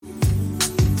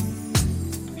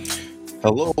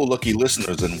Hello, lucky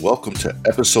listeners, and welcome to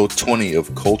episode 20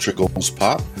 of Culture Goes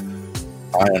Pop.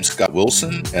 I am Scott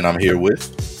Wilson, and I'm here with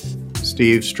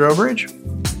Steve Strobridge.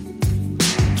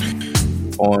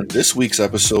 On this week's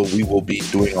episode, we will be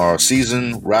doing our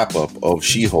season wrap-up of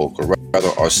She-Hulk, or rather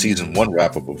our season 1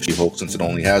 wrap-up of She-Hulk, since it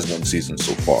only has one season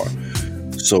so far.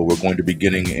 So we're going to be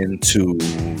getting into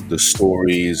the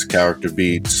stories, character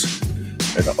beats,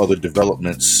 and other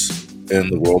developments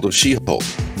in the world of She-Hulk.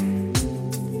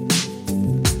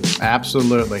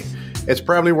 Absolutely. It's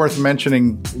probably worth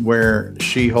mentioning where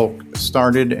She-Hulk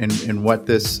started and what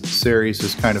this series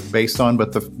is kind of based on.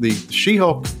 But the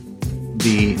She-Hulk,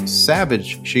 the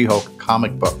Savage She-Hulk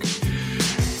comic book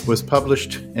was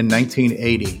published in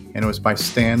 1980, and it was by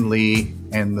Stan Lee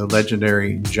and the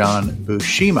legendary John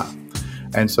Buscema.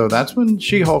 And so that's when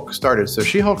She-Hulk started. So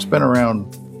She-Hulk's been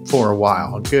around for a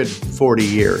while, a good 40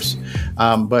 years.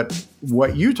 But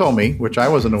what you told me, which I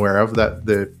wasn't aware of, that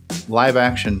the live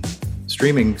action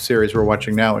streaming series we're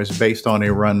watching now is based on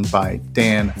a run by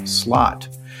Dan Slott,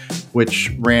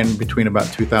 which ran between about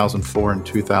 2004 and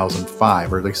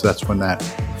 2005, or at least that's when that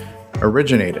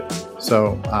originated.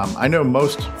 So I know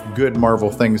most good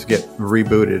Marvel things get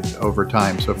rebooted over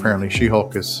time, so apparently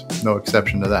She-Hulk is no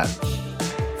exception to that.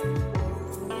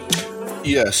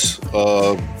 Yes,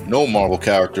 no Marvel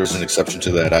character is an exception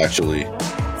to that, actually.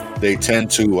 They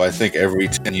tend to, I think, every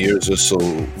 10 years or so,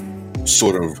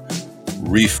 sort of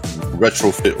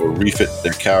retrofit or refit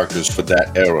their characters for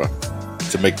that era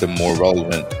to make them more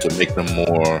relevant, to make them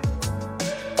more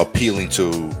appealing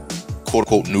to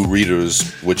quote-unquote new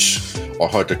readers, which are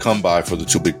hard to come by for the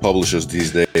two big publishers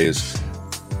these days.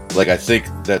 Like, I think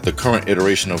that the current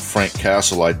iteration of Frank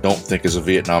Castle, I don't think is a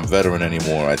Vietnam veteran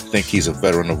anymore. I think he's a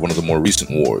veteran of one of the more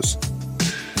recent wars.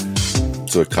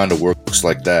 So it kind of works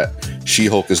like that.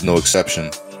 She-Hulk is no exception.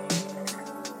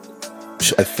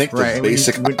 I think the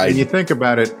basic when you think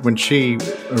about it, when she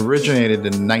originated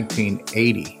in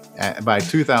 1980, by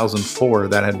 2004,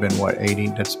 that had been what, 80?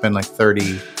 That's been like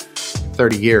 30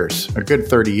 years, a good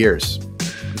 30 years.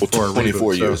 Well,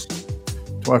 24 years.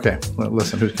 Okay, well,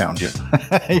 listen, who's counting?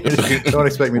 Yeah. Don't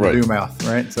expect me to do math,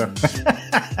 right? So.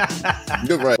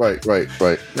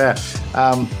 Right. Yeah,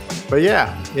 but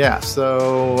yeah.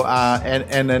 So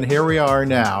and then here we are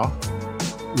now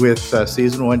with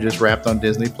season 1 just wrapped on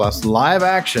Disney Plus, live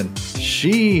action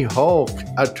She-Hulk,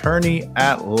 Attorney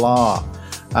at Law.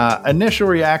 Initial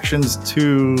reactions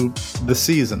to the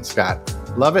season, Scott.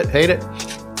 Love it, hate it?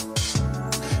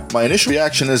 My initial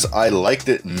reaction is I liked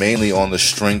it mainly on the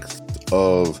strength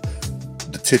of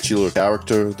the titular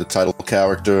character, the title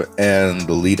character, and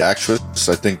the lead actress.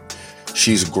 I think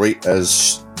she's great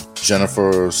as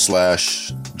Jennifer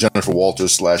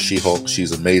Walters / She-Hulk.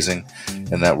 She's amazing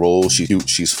in that role. She's cute,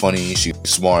 she's funny, she's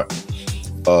smart.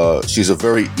 She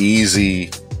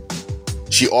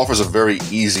offers a very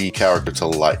easy character to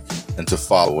like and to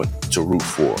follow and to root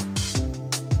for.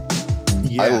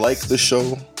 Yes. I like the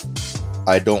show.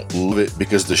 I don't love it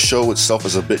because the show itself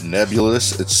is a bit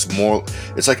nebulous. It's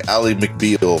like Ally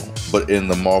McBeal, but in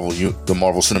the Marvel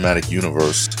Cinematic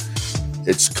Universe.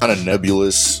 It's kind of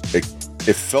nebulous.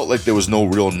 It felt like there was no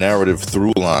real narrative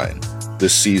through line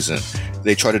this season.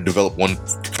 They tried to develop one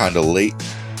kind of late.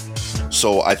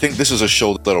 So I think this is a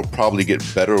show that'll probably get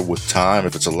better with time.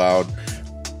 If it's allowed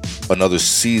another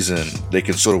season, they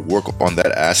can sort of work on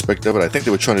that aspect of it. I think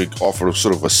they were trying to offer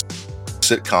sort of a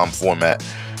sitcom format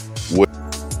where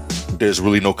there's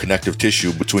really no connective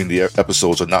tissue between the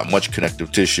episodes, or not much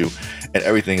connective tissue, and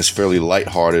everything is fairly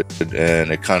lighthearted,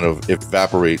 and it kind of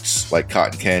evaporates like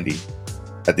cotton candy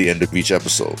at the end of each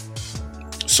episode.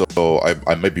 So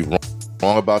I might be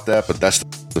wrong about that, but that's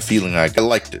the feeling I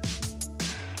liked it.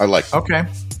 I liked it. Okay.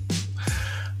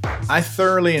 I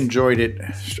thoroughly enjoyed it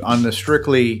on the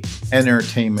strictly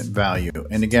entertainment value.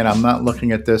 And again, I'm not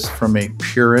looking at this from a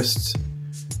purist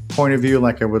point of view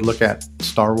like I would look at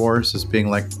Star Wars as being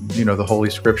like, the Holy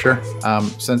Scripture.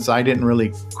 Since I didn't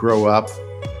really grow up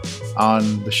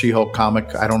on the She-Hulk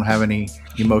comic, I don't have any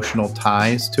emotional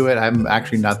ties to it. I'm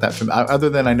actually not that familiar, other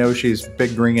than I know she's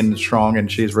big, green, and strong, and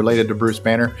she's related to Bruce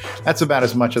Banner. That's about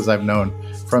as much as I've known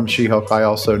from She-Hulk. I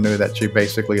also knew that she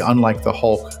basically, unlike the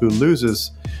Hulk who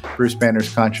loses Bruce Banner's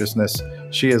consciousness,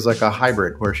 she is like a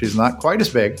hybrid where she's not quite as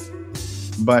big,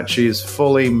 but she's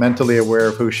fully mentally aware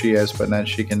of who she is, but then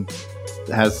she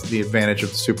has the advantage of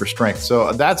the super strength.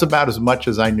 So that's about as much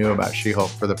as I knew about She-Hulk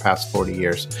for the past 40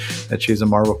 years, that she's a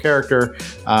Marvel character.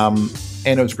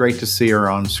 And it was great to see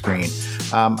her on screen.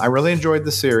 I really enjoyed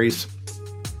the series.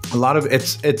 A lot of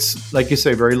it's like you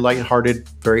say, very lighthearted,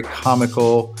 very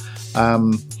comical.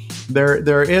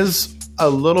 There is a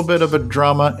little bit of a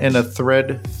drama and a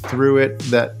thread through it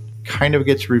that kind of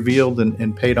gets revealed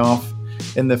and paid off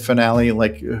in the finale.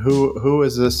 Like, who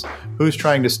is this? Who's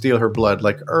trying to steal her blood?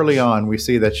 Like, early on, we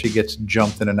see that she gets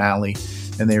jumped in an alley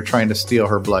and they're trying to steal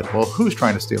her blood. Well, who's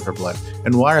trying to steal her blood?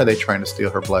 And why are they trying to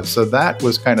steal her blood? So that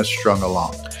was kind of strung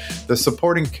along. The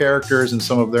supporting characters and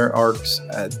some of their arcs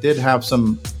did have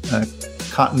some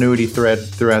continuity thread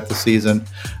throughout the season.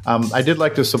 I did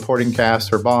like the supporting cast,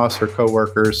 her boss, her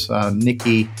co-workers,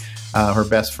 Nikki, her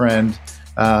best friend.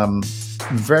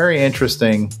 Very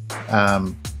interesting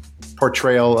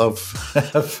portrayal of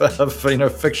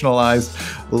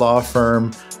fictionalized law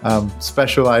firm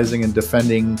specializing in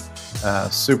defending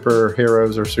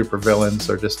superheroes or supervillains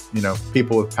or just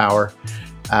people with power.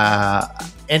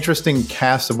 Interesting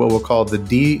cast of what we'll call the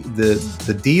D list,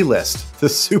 the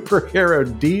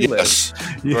superhero D list.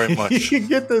 Yes, very much. You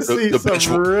get to see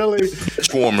some really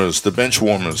bench warmers. The bench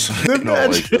warmers.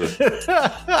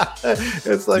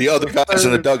 It's like the other guys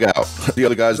in the dugout. The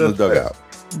other guys in the dugout.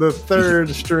 The third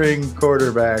string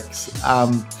quarterbacks.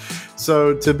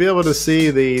 So to be able to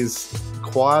see these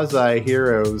quasi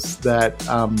heroes that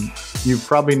you've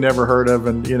probably never heard of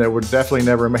and would definitely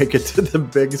never make it to the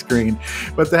big screen,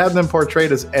 but to have them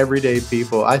portrayed as everyday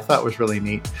people, I thought was really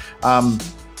neat.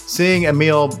 Seeing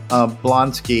Emil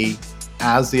Blonsky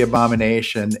as the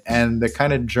Abomination and the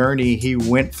kind of journey he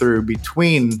went through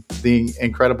between the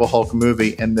Incredible Hulk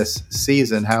movie and this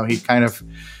season, how he kind of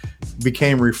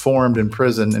became reformed in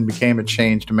prison and became a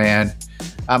changed man.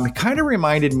 It kind of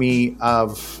reminded me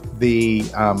of the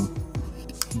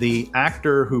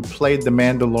actor who played the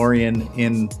Mandalorian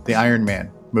in the Iron Man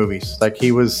movies. Like,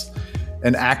 he was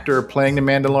an actor playing the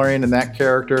Mandalorian and that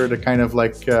character to kind of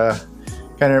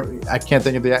I can't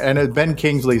think of and Ben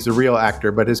Kingsley's a real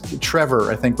actor, but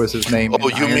Trevor, I think, was his name. Oh,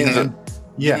 you mean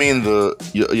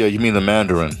the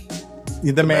Mandarin.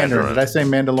 The Mandarin. Did I say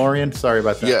Mandalorian? Sorry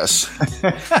about that. Yes.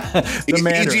 The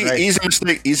Mandarin, right?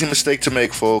 Easy mistake to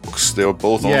make, folks. They were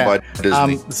both owned by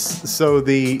Disney. So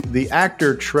the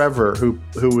actor Trevor, who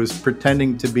was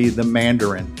pretending to be the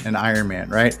Mandarin in Iron Man,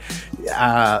 right?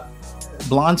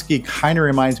 Blonsky kind of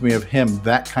reminds me of him,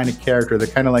 that kind of character, the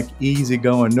kind of like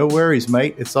easygoing, no worries,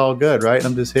 mate, it's all good, right?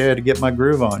 I'm just here to get my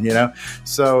groove on,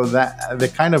 So that the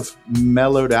kind of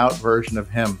mellowed out version of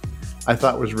him, I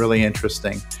thought was really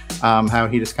interesting. How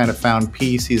he just kind of found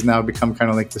peace. He's now become kind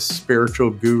of like the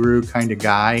spiritual guru kind of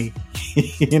guy.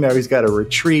 He's got a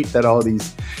retreat that all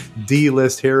these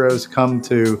D-list heroes come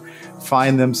to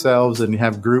find themselves and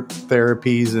have group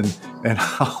therapies and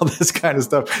all this kind of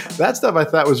stuff. That stuff I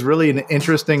thought was really an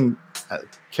interesting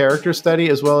character study,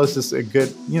 as well as just a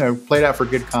good, played out for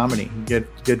good comedy,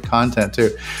 good content too.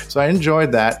 So I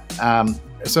enjoyed that.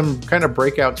 Some kind of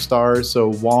breakout stars. So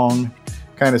Wong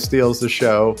kind of steals the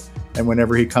show. And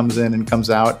whenever he comes in and comes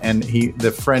out, and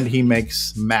the friend he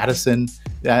makes, Madison,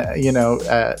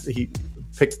 he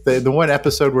picked the one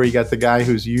episode where you got the guy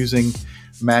who's using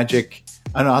magic,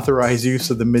 unauthorized use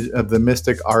of the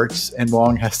mystic arts, and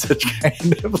Wong has to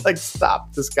kind of like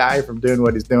stop this guy from doing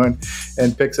what he's doing,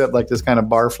 and picks up like this kind of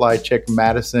barfly chick,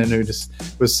 Madison, who just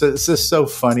was just so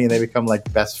funny, and they become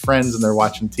like best friends, and they're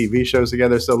watching TV shows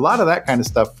together. So a lot of that kind of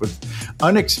stuff with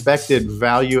unexpected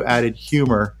value-added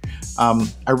humor.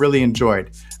 I really enjoyed.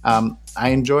 I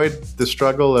enjoyed the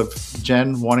struggle of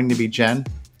Jen wanting to be Jen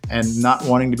and not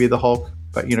wanting to be the Hulk,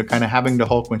 but kind of having to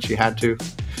Hulk when she had to.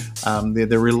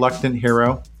 The reluctant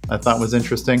hero I thought was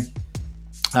interesting.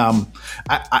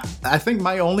 I think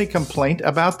my only complaint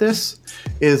about this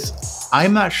is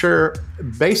I'm not sure,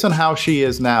 based on how she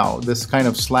is now, this kind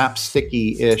of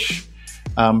slapsticky-ish,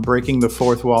 breaking the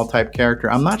fourth wall type character,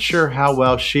 I'm not sure how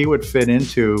well she would fit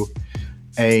into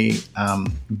a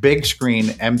big screen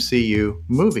MCU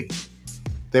movie.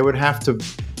 They would have to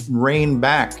rein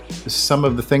back some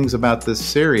of the things about this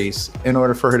series in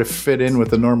order for her to fit in with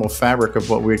the normal fabric of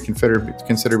what we would consider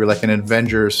be like an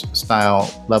Avengers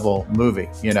style level movie,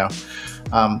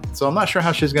 So I'm not sure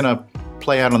how she's going to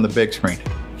play out on the big screen.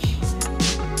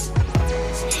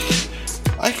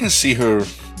 I can see her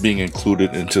being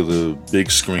included into the big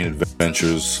screen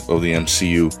adventures of the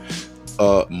MCU.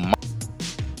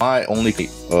 My only,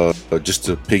 just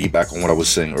to piggyback on what I was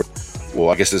saying earlier, well,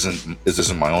 I guess this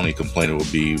isn't my only complaint. It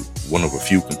would be one of a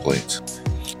few complaints.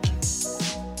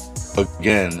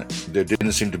 Again, there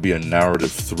didn't seem to be a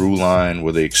narrative through line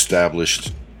where they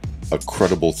established a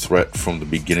credible threat from the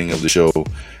beginning of the show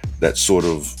that sort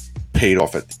of paid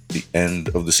off at the end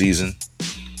of the season.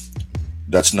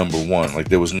 That's number one. Like,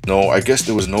 there was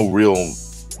no real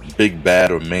big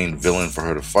bad or main villain for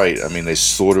her to fight. I mean, they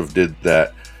sort of did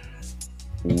that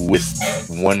with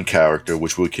one character,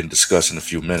 which we can discuss in a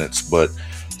few minutes, but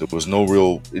There was no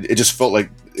real. It just felt like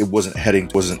it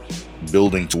wasn't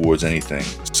building towards anything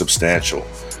substantial.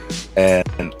 And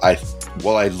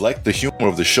while I like the humor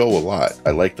of the show a lot,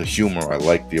 I like the humor, I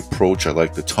like the approach, I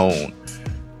like the tone.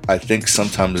 I think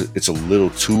sometimes it's a little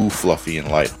too fluffy and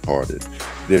lighthearted.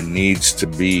 There needs to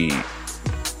be.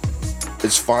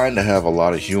 It's fine to have a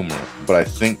lot of humor, but I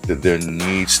think that there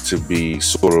needs to be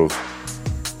sort of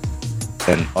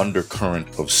an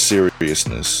undercurrent of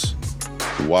seriousness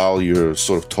while you're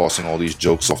sort of bouncing all these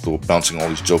jokes off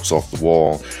the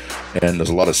wall. And there's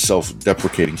a lot of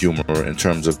self-deprecating humor in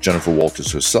terms of Jennifer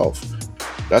Walters herself.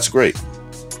 That's great,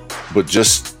 but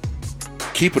just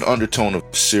keep an undertone of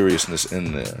seriousness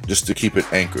in there, just to keep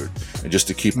it anchored and just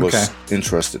to keep us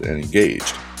interested and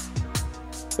engaged.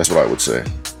 That's what I would say.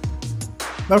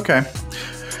 Okay.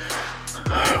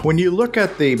 When you look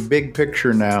at the big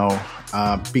picture now,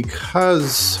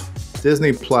 because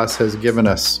Disney Plus has given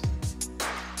us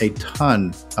a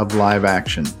ton of live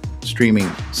action streaming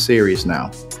series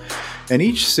now, and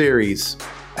each series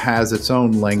has its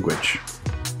own language.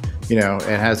 You know,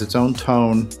 it has its own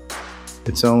tone,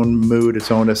 its own mood,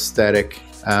 its own aesthetic.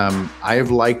 I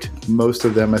have liked most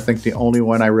of them. I think the only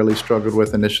one I really struggled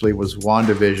with initially was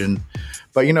WandaVision.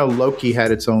 But, you know, Loki had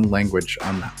its own language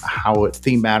on how it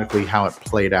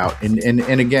played out.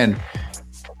 And again,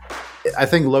 I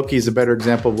think Loki is a better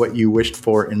example of what you wished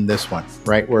for in this one,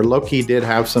 right? Where Loki did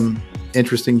have some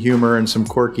interesting humor and some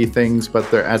quirky things, but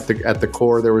they're at the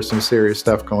core, there was some serious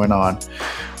stuff going on.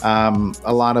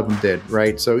 A lot of them did,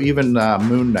 right? So even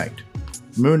Moon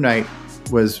Knight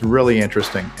was really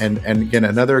interesting. And again,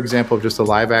 another example of just a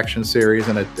live action series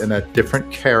and a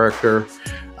different character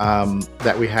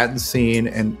that we hadn't seen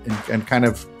and kind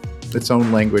of its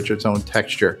own language, its own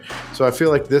texture. So I feel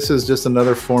like this is just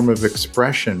another form of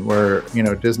expression where, you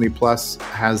know, Disney Plus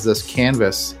has this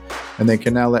canvas and they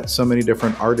can now let so many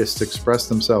different artists express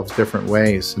themselves different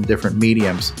ways in different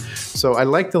mediums. So I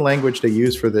like the language they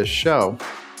use for this show.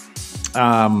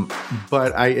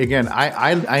 But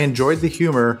I enjoyed the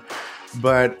humor,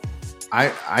 but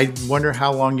I wonder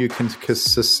how long you can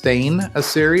sustain a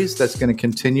series that's going to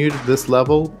continue this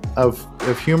level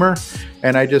of humor.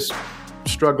 And I just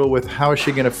struggle with how is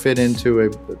she going to fit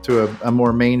into a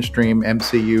more mainstream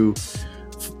MCU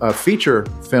feature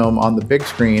film on the big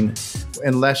screen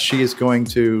unless she is going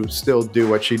to still do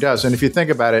what she does. And if you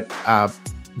think about it,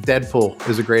 Deadpool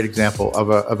is a great example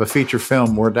of a feature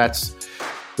film where that's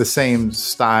the same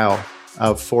style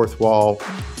of fourth wall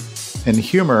and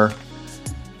humor,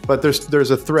 but there's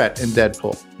a threat in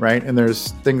Deadpool, right? And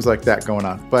there's things like that going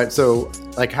on. But so,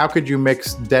 like, how could you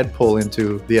mix Deadpool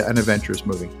into an Avengers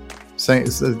movie?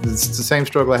 It's the same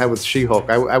struggle I had with She-Hulk.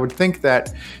 I would think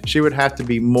that she would have to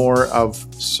be more of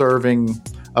serving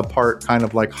a part, kind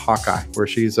of like Hawkeye, where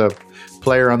she's a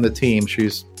player on the team.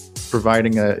 She's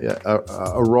providing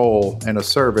a role and a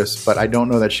service, but I don't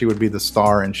know that she would be the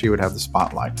star and she would have the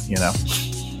spotlight, you know?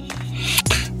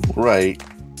 Right.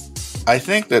 I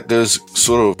think that there's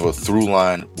sort of a through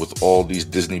line with all these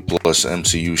Disney Plus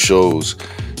MCU shows.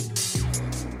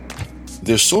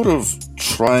 They're sort of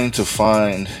trying to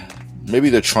find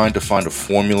a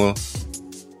formula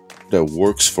that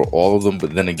works for all of them.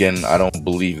 But then again, I don't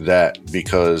believe that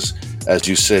because, as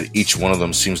you said, each one of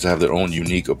them seems to have their own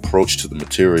unique approach to the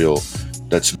material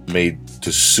that's made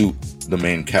to suit the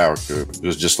main character.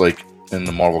 Because just like in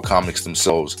the Marvel comics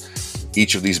themselves,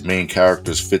 each of these main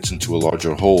characters fits into a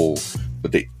larger whole,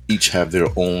 but they each have their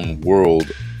own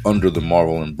world under the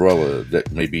Marvel umbrella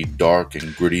that may be dark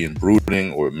and gritty and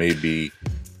brooding, or it may be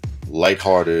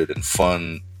lighthearted and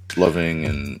fun, loving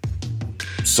and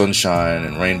sunshine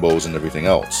and rainbows and everything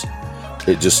else.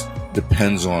 It just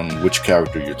depends on which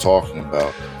character you're talking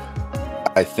about.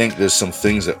 I think there's some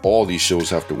things that all these shows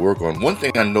have to work on. One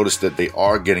thing I noticed that they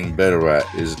are getting better at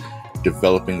is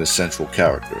developing the central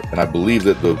character. And I believe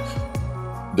that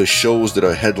the shows that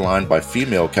are headlined by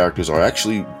female characters are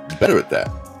actually better at that,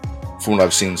 from what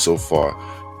I've seen so far.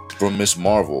 From Miss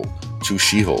Marvel to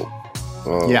She-Hulk.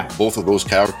 Both of those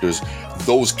characters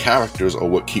are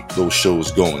what keep those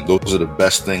shows going. Those are the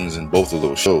best things in both of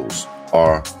those shows,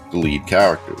 are the lead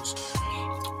characters.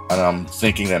 And I'm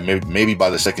thinking that maybe by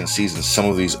the second season, some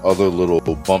of these other little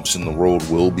bumps in the road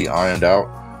will be ironed out.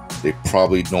 They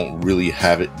probably don't really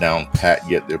have it down pat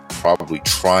yet. They're probably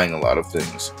trying a lot of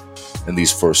things in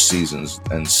these first seasons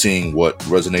and seeing what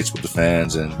resonates with the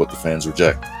fans and what the fans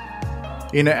reject.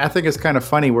 You know, I think it's kind of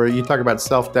funny where you talk about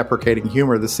self-deprecating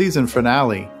humor. The season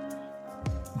finale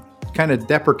kind of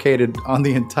deprecated on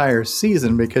the entire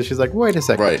season because she's like, wait a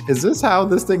second, Right. is this how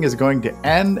this thing is going to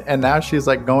end? And now she's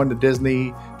like going to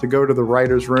Disney to go to the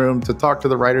writer's room to talk to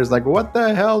the writers, like, what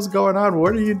the hell's going on?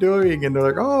 What are you doing? And they're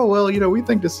like, oh, well, we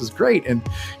think this is great. And,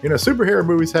 superhero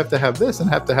movies have to have this and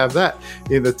have to have that.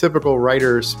 The typical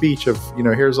writer speech of,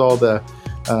 here's all the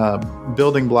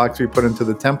building blocks we put into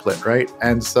the template, right?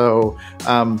 And so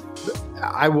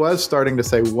I was starting to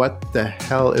say, what the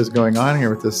hell is going on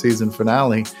here with this season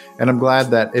finale? And I'm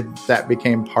glad that that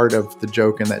became part of the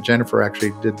joke, and that Jennifer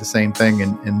actually did the same thing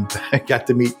and got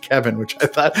to meet Kevin, which I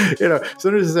thought, as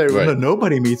soon as you say, well,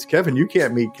 nobody meets Kevin, you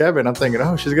can't meet Kevin, I'm thinking,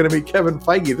 oh, she's going to meet Kevin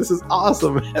Feige. This is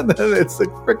awesome. And then it's a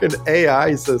freaking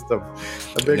AI system,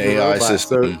 a big AI robot.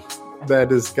 system. So,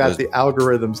 that has got the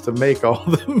algorithms to make all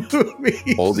the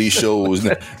movies. All these shows,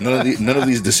 none of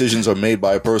these decisions are made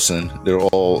by a person. They're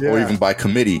all, or even by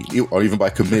committee, They're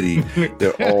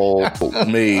all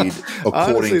made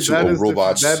according to a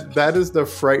robot's. That is the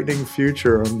frightening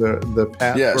future on the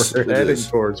path we're heading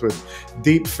towards, with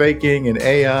deep faking and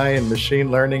AI and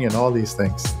machine learning and all these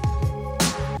things.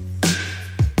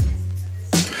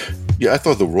 Yeah, I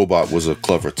thought the robot was a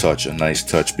clever touch, a nice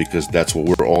touch, because that's what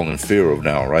we're all in fear of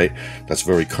now, right? That's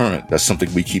very current. That's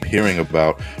something we keep hearing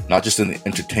about, not just in the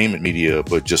entertainment media,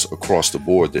 but just across the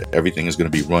board, that everything is going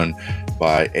to be run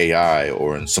by AI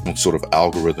or in some sort of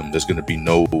algorithm. There's going to be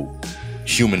no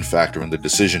human factor in the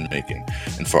decision making.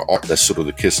 And for art, that's sort of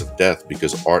the kiss of death,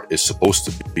 because art is supposed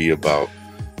to be about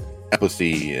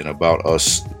empathy and about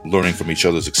us learning from each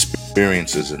other's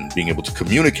experiences and being able to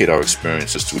communicate our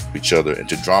experiences to each other and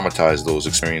to dramatize those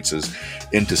experiences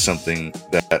into something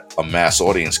that a mass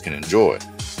audience can enjoy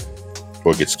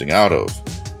or get something out of.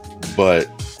 But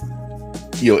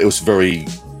it was very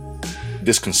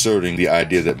disconcerting, the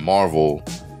idea that Marvel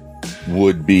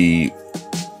would be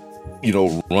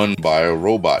run by a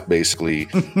robot, basically,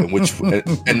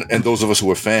 and those of us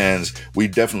who are fans, we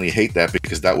definitely hate that,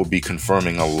 because that would be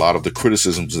confirming a lot of the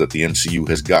criticisms that the MCU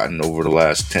has gotten over the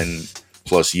last 10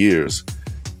 plus years,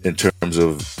 in terms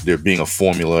of there being a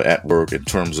formula at work, in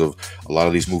terms of a lot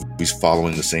of these movies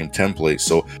following the same template.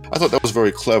 So I thought that was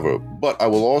very clever. But I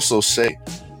will also say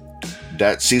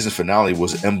that season finale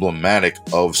was emblematic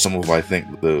of some of, I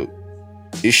think, the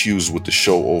issues with the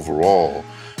show overall,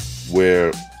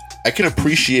 where I can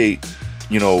appreciate,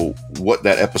 what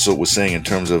that episode was saying in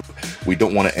terms of, we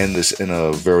don't want to end this in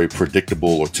a very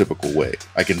predictable or typical way.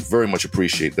 I can very much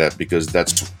appreciate that, because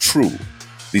that's true.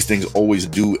 These things always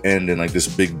do end in like this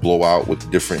big blowout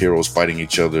with different heroes fighting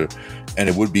each other. And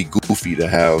it would be goofy to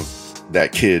have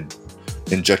that kid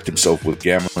inject himself with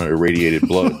gamma irradiated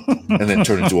blood and then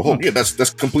turn into a Hulk. Yeah,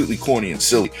 that's completely corny and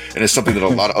silly. And it's something that a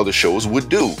lot of other shows would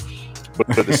do.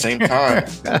 But at the same time,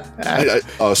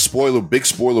 big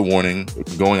spoiler warning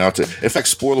going out to, in fact,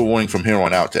 spoiler warning from here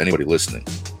on out to anybody listening.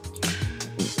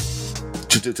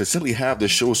 To simply have the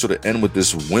show sort of end with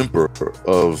this whimper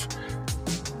of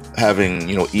having,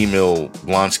 Emil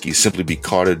Blonsky simply be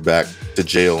carted back to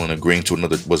jail and agreeing to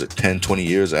another, was it 10, 20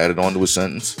 years added on to his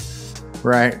sentence?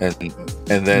 Right.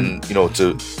 And then,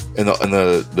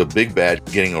 the big bad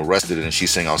getting arrested, and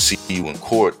she's saying, I'll see you in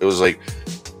court. It was like,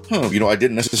 I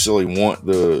didn't necessarily want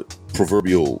the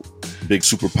proverbial big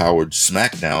superpowered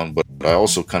smackdown, but I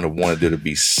also kind of wanted there to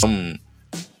be some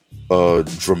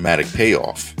dramatic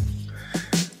payoff.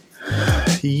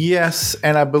 Yes,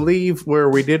 and I believe where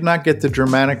we did not get the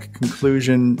dramatic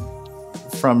conclusion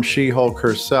from She-Hulk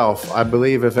herself, I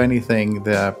believe, if anything,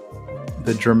 the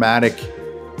dramatic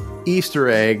Easter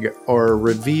egg or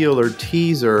reveal or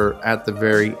teaser at the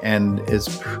very end is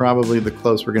probably the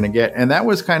close we're going to get. And that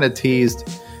was kind of teased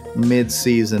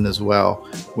mid-season as well,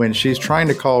 when she's trying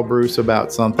to call Bruce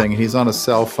about something. He's on a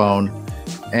cell phone,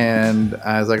 and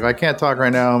I was like, I can't talk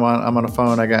right now. I'm on a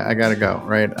phone. I gotta go.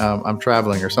 Right. I'm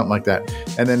traveling or something like that.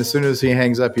 And then as soon as he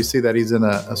hangs up, you see that he's in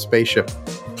a spaceship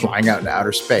flying out into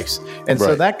outer space. And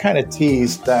so that kind of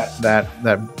teased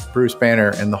that Bruce Banner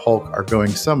and the Hulk are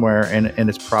going somewhere, and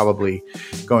it's probably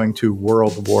going to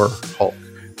World War Hulk.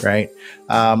 Right.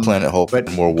 Planet Hulk, but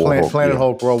World War Hulk. Planet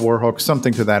Hulk, World War Hulk,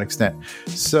 something to that extent.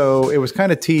 So it was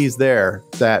kind of teased there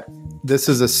that this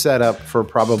is a setup for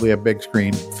probably a big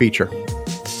screen feature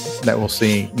that we'll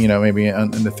see, maybe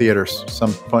in the theaters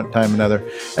some point in time or another.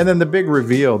 And then the big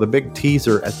reveal, the big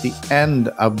teaser at the end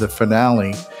of the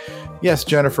finale. Yes,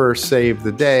 Jennifer saved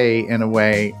the day in a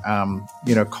way,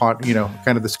 caught,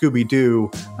 kind of the Scooby-Doo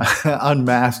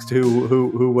unmasked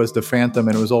who was the Phantom,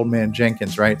 and it was Old Man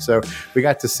Jenkins, right? So we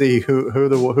got to see who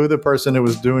the person who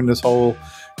was doing this whole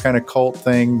kind of cult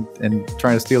thing and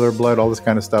trying to steal her blood, all this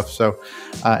kind of stuff. So,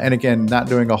 and again, not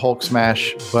doing a Hulk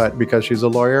smash, but because she's a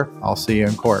lawyer, I'll see you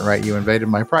in court, right? You invaded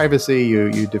my privacy,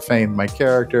 you defamed my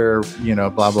character,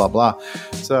 blah, blah, blah.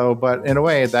 So, but in a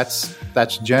way, that's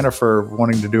Jennifer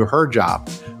wanting to do her job,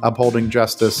 upholding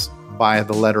justice by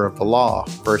the letter of the law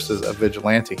versus a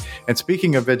vigilante. And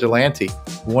speaking of vigilante,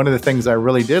 one of the things I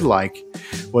really did like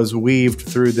was weaved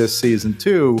through this season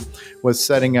 2 was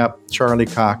setting up Charlie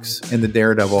Cox in the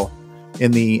Daredevil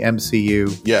in the MCU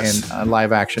and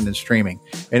live action and streaming.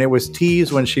 And it was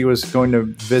teased when she was going to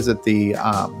visit the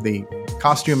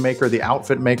costume maker, the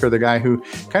outfit maker, the guy who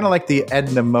kind of like the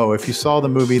Edna Mode. If you saw the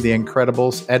movie The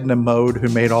Incredibles, Edna Mode, who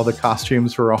made all the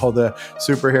costumes for all the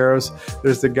superheroes,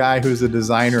 there's the guy who's a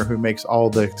designer who makes all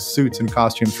the suits and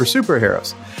costumes for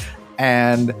superheroes.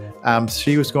 And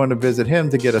she was going to visit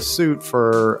him to get a suit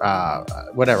for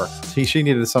whatever. She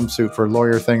needed some suit for a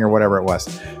lawyer thing or whatever it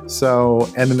was. So,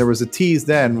 and then there was a tease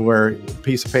then where a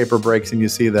piece of paper breaks and you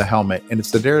see the helmet. And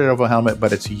it's the Daredevil helmet,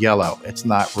 but it's yellow. It's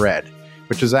not red,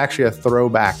 which is actually a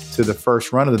throwback to the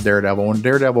first run of the Daredevil. When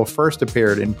Daredevil first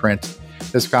appeared in print,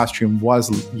 his costume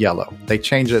was yellow. They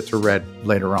changed it to red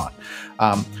later on.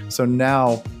 So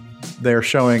now they're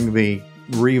showing the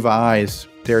revised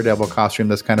Daredevil costume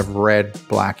that's kind of red,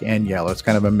 black, and yellow. It's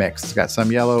kind of a mix. It's got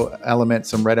some yellow elements,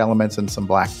 some red elements, and some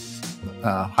black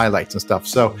highlights and stuff.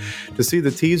 So to see the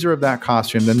teaser of that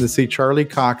costume, then to see Charlie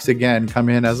Cox again come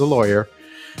in as a lawyer,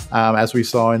 as we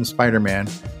saw in Spider-Man,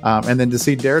 and then to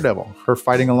see Daredevil, her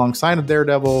fighting alongside of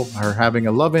Daredevil, her having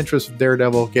a love interest with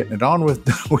Daredevil, getting it on with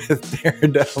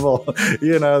Daredevil.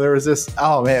 There was this,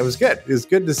 oh man, it was good. It was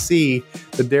good to see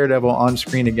the Daredevil on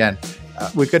screen again.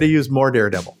 We could have used more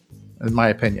Daredevil, in my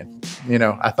opinion.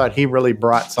 I thought he really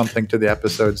brought something to the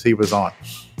episodes he was on.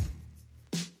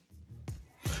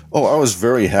 Oh, I was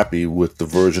very happy with the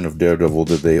version of Daredevil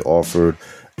that they offered.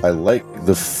 I like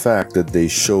the fact that they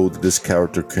showed that this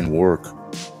character can work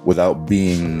without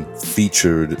being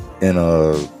featured in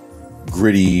a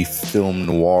gritty film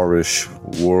noirish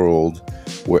world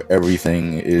where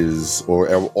everything is, or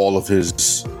all of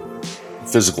his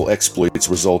physical exploits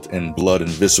result in blood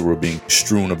and viscera being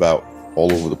strewn about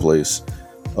all over the place.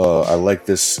 I like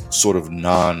this sort of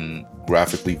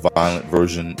non-graphically violent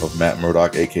version of Matt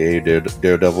Murdock, aka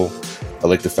Daredevil. I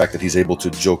like the fact that he's able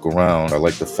to joke around. I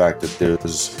like the fact that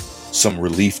there's some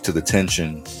relief to the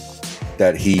tension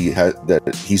that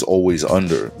he's always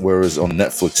under. Whereas on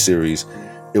Netflix series,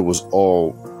 it was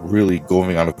all really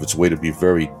going out of its way to be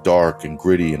very dark and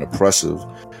gritty and oppressive.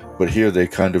 But here they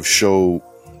kind of show,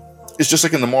 it's just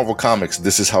like in the Marvel comics,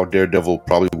 this is how Daredevil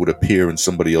probably would appear in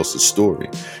somebody else's story.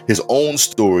 His own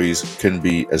stories can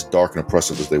be as dark and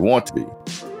oppressive as they want to be.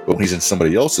 But when he's in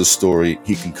somebody else's story,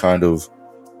 you can kind of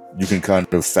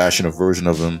fashion a version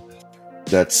of him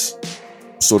that's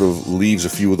sort of leaves a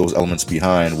few of those elements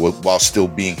behind while still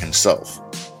being himself.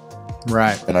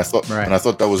 Right. And I thought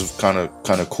that was kind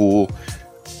of cool.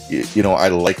 I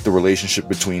liked the relationship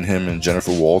between him and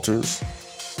Jennifer Walters.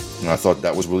 And I thought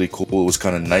that was really cool. It was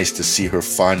kind of nice to see her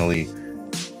finally,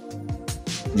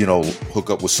 hook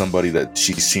up with somebody that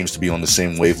she seems to be on the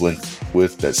same wavelength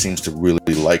with, that seems to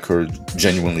really like her,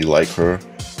 genuinely like her.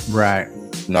 Right.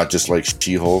 Not just like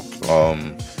She-Hulk.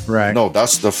 Right. No, that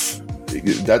stuff.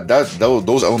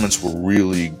 Those elements were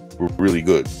really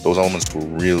good. Those elements were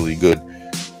really good.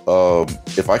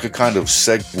 If I could kind of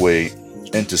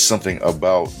segue into something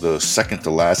about the second to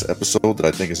last episode that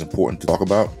I think is important to talk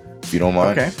about, if you don't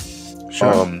mind. Okay.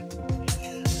 Sure.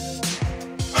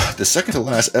 The second to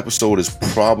last episode is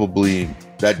probably,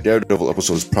 that Daredevil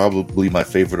episode is probably my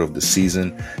favorite of the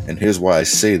season, and here's why I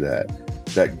say that.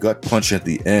 That gut punch at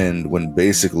the end, when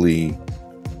basically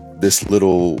this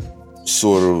little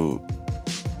sort of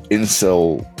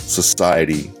incel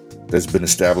society that's been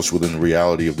established within the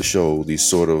reality of the show, these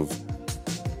sort of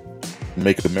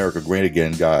Make America Great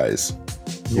Again guys,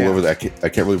 whoever that, I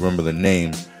can't really remember the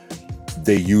name,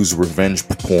 they use revenge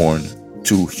porn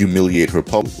to humiliate her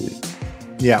publicly.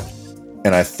 Yeah.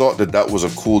 And I thought that was a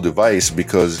cool device,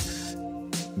 because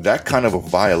that kind of a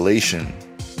violation,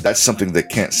 that's something that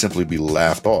can't simply be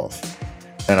laughed off.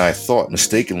 And I thought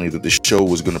mistakenly that the show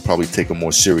was going to probably take a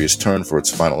more serious turn for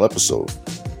its final episode.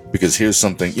 Because here's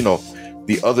something,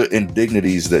 the other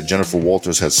indignities that Jennifer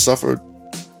Walters has suffered,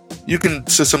 you can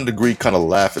to some degree kind of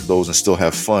laugh at those and still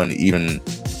have fun, even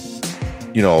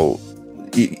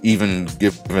given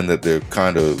that they're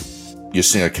kind of, you're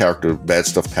seeing a character, bad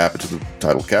stuff happen to the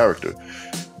title character.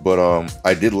 But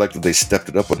I did like that they stepped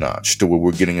it up a notch to where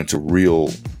we're getting into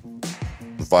real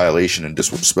violation and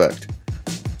disrespect.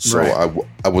 So right.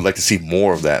 I would like to see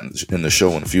more of that in the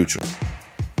show in the future.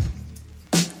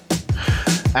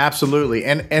 Absolutely.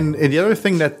 And the other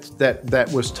thing that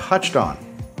was touched on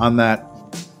that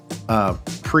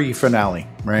pre-finale,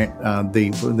 right?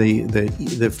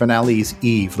 The finale's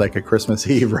eve, like a Christmas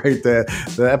Eve, right?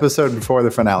 The episode before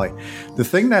the finale. The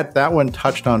thing that one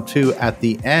touched on too at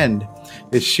the end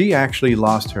is she actually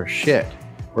lost her shit,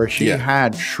 where she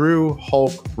had true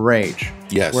Hulk rage.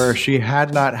 Yes. Where she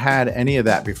had not had any of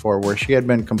that before, where she had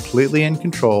been completely in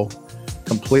control,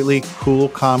 completely cool,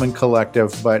 calm, and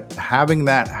collective, but having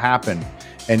that happen,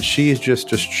 and she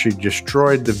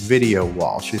destroyed the video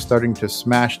wall. She's starting to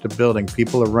smash the building.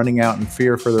 People are running out in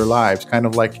fear for their lives, kind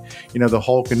of like, the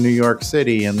Hulk in New York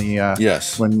City in the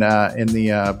when in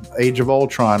the Age of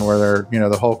Ultron, where they're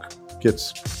the Hulk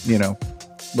gets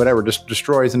whatever, just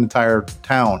destroys an entire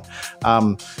town.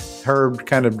 Her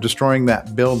kind of destroying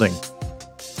that building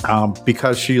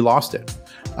because she lost it.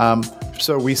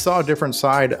 So we saw a different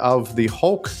side of the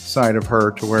Hulk side of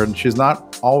her, to where she's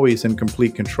not always in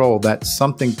complete control. That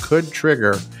something could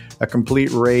trigger a complete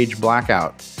rage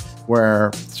blackout,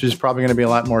 where she's probably going to be a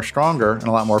lot more stronger and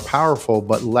a lot more powerful,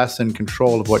 but less in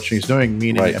control of what she's doing,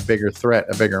 meaning a bigger threat,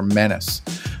 a bigger menace.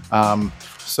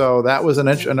 So that was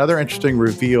another interesting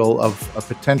reveal of a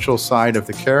potential side of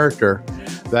the character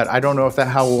that I don't know if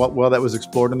how well that was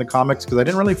explored in the comics, because I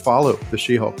didn't really follow the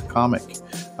She-Hulk comic.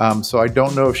 So I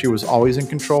don't know if she was always in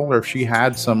control, or if she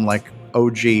had some like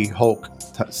OG Hulk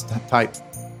type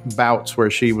bouts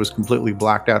where she was completely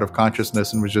blacked out of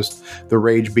consciousness and was just the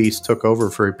rage beast took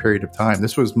over for a period of time.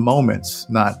 This was moments,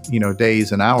 not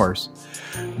days and hours,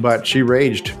 but she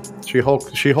raged. She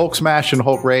Hulk smashed and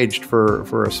Hulk raged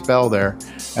for a spell there,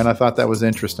 and I thought that was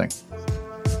interesting.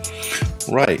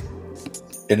 Right.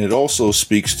 And it also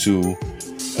speaks to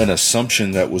an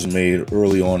assumption that was made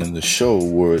early on in the show,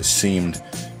 where it seemed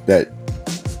that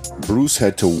Bruce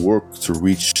had to work to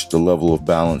reach the level of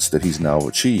balance that he's now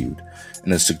achieved.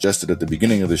 And it's suggested at the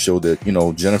beginning of the show that,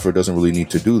 Jennifer doesn't really need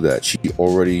to do that. She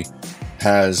already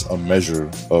has a measure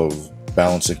of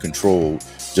balance and control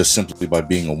just simply by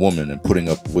being a woman and putting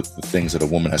up with the things that a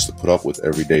woman has to put up with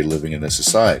every day living in this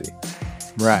society.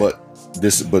 Right. But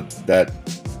that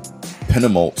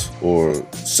penultimate or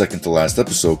second to last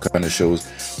episode kind of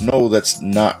shows, no, that's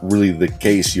not really the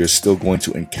case. You're still going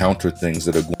to encounter things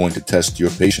that are going to test your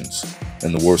patience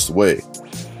in the worst way.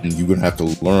 And you're going to have to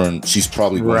learn. She's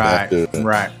probably going to have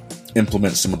to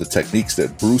implement some of the techniques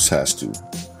that Bruce has to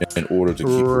in order to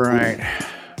keep her cool.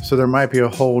 So there might be a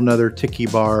whole nother tiki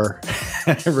bar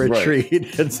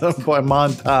retreat at some point,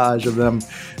 montage of them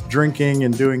drinking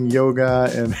and doing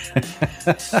yoga and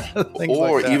things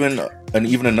or like that.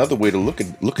 even another way to look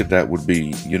at that would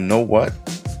be, what?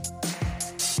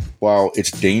 While it's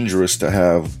dangerous to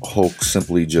have Hulk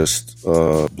simply just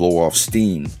blow off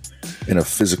steam in a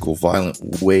physical,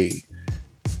 violent way,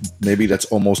 maybe that's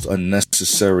almost a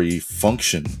necessary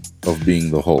function of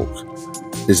being the Hulk,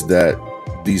 is that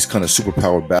these kind of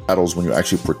superpower battles, when you're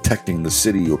actually protecting the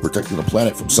city or protecting the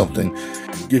planet from something,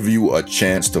 give you a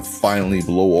chance to finally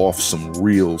blow off some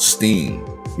real steam,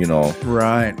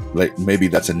 Right. Like maybe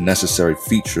that's a necessary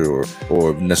feature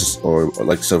or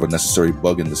like sort of a necessary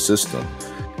bug in the system.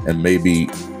 And maybe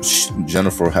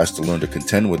Jennifer has to learn to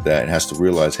contend with that and has to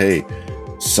realize, hey,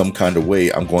 some kind of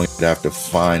way I'm going to have to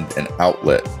find an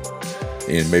outlet.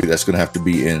 And maybe that's going to have to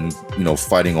be in,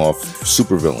 fighting off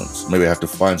supervillains. Maybe I have to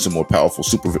find some more powerful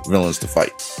supervillains to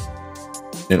fight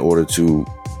in order to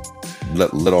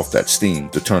let off that steam,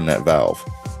 to turn that valve.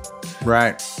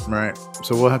 Right.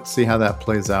 So we'll have to see how that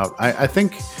plays out. I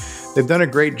think they've done a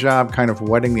great job kind of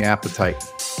whetting the appetite.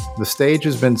 The stage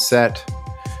has been set.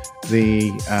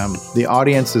 The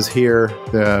audience is here.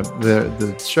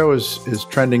 The show is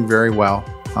trending very well.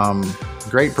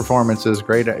 Great performances,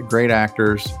 great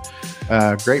actors.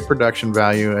 Great production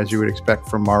value, as you would expect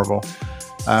from Marvel.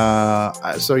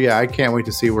 So yeah, I can't wait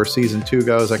to see where season 2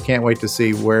 goes. I can't wait to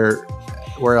see where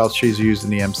else she's used in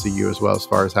the MCU as well, as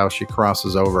far as how she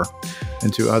crosses over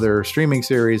into other streaming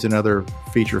series and other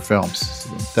feature films.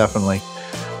 Definitely.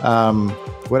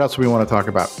 What else do we want to talk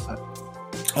about?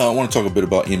 I want to talk a bit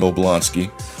about Eno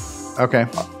Blonsky. Okay.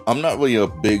 I'm not really a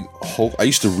big Hulk. I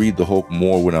used to read the Hulk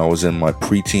more when I was in my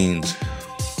preteens.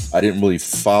 I didn't really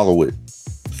follow it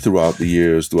throughout the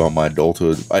years, throughout my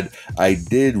adulthood. I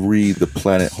did read the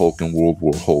Planet Hulk and World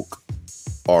War Hulk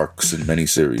arcs and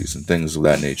miniseries and things of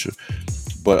that nature,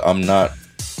 but I'm not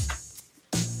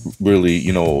really,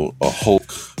 a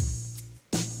Hulk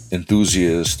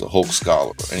enthusiast, a Hulk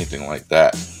scholar, or anything like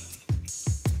that.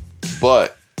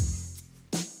 But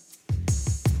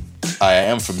I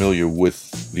am familiar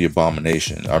with the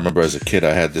Abomination. I remember as a kid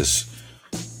I had this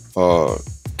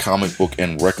comic book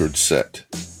and record set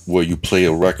where you play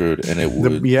a record and it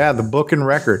would... the book and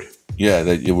record. Yeah,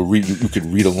 that you would read. You could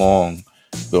read along,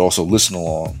 but also listen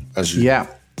along as you. Yeah,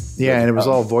 and it was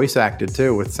all voice acted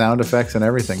too, with sound effects and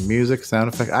everything, music,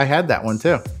 sound effects. I had that one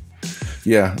too.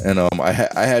 Yeah, and I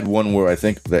had one where I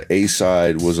think the A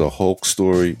side was a Hulk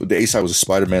story. The A side was a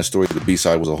Spider-Man story. The B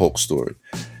side was a Hulk story,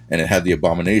 and it had the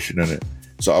Abomination in it.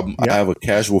 So I have a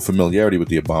casual familiarity with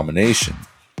the Abomination.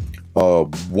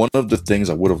 One of the things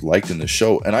I would have liked in the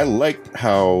show, and I liked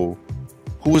how,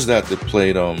 who was that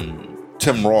played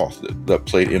Tim Roth that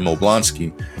played Emil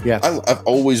Blonsky. Yes, I've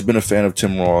always been a fan of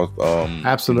Tim Roth.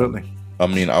 Absolutely. I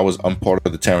mean, I'm part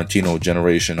of the Tarantino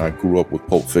generation. I grew up with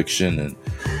Pulp Fiction, and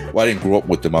I didn't grow up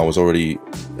with them. I was already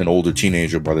an older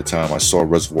teenager by the time I saw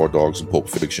Reservoir Dogs and Pulp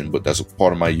Fiction, but that's a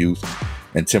part of my youth.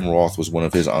 And Tim Roth was one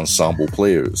of his ensemble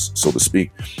players, so to speak.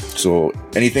 So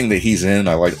anything that he's in,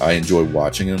 I enjoy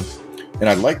watching him. And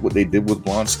I like what they did with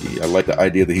Blonsky. I like the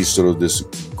idea that he's sort of this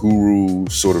guru,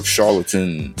 sort of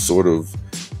charlatan, sort of,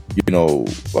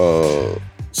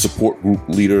 support group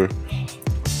leader.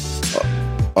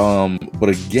 But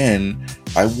again,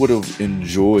 I would have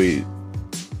enjoyed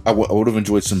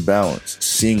some balance,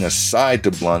 seeing a side to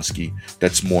Blonsky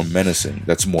that's more menacing,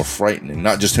 that's more frightening.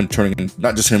 Not just him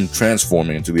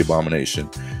transforming into the Abomination,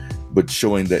 but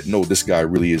showing that no, this guy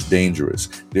really is dangerous.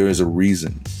 There is a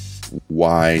reason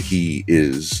why he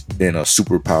is in a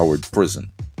superpowered prison,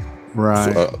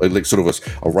 right? Like sort of a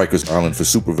Rikers Island for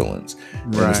supervillains,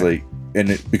 right? And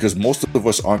it's because most of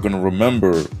us aren't going to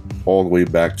remember all the way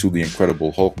back to the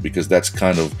Incredible Hulk, because that's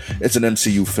it's an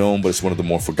MCU film, but it's one of the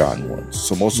more forgotten ones.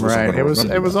 So most of us aren't going to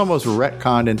remember. It was almost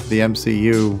retconned into the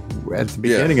MCU at the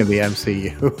beginning of the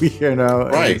MCU,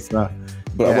 right?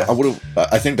 But yeah.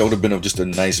 I think that would have been just a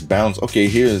nice balance. Okay,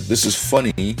 this is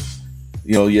funny.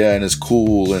 And it's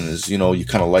cool, and it's, you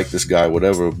kind of like this guy,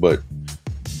 whatever, but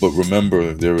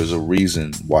remember, there is a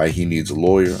reason why he needs a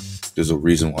lawyer. There's a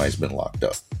reason why he's been locked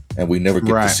up, and we never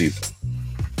get to see that.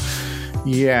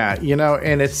 Yeah,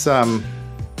 and it's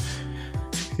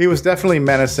he was definitely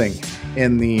menacing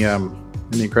in the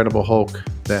Incredible Hulk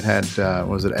that had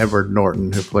was it Edward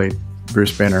Norton who played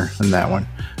Bruce Banner in that one,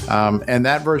 and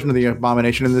that version of the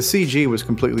Abomination, and the CG was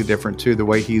completely different too. The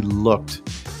way he looked.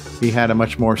 He had a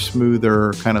much more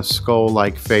smoother kind of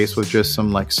skull-like face with just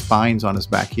some like spines on his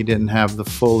back. He didn't have the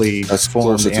fully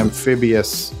formed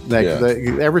amphibious.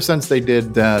 Ever since they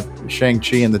did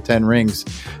Shang-Chi and the Ten Rings,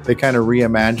 they kind of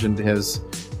reimagined his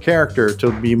character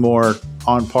to be more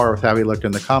on par with how he looked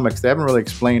in the comics. They haven't really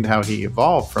explained how he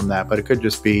evolved from that, but it could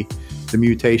just be the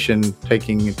mutation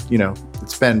taking,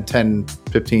 it's been 10,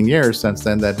 15 years since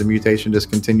then that the mutation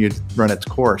just continued to run its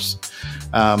course.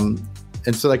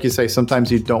 And so, like you say,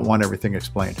 sometimes you don't want everything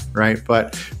explained, right?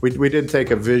 But we did take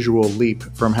a visual leap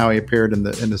from how he appeared in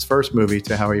his first movie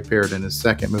to how he appeared in his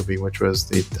second movie, which was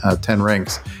the Ten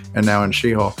Rings, and now in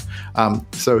She-Hulk.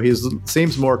 So he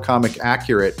seems more comic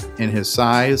accurate in his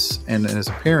size and in his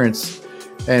appearance,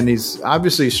 and he's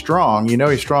obviously strong.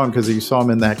 He's strong because you saw him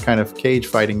in that kind of cage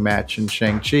fighting match in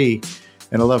Shang-Chi.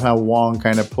 And I love how Wong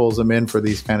kind of pulls him in for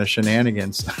these kind of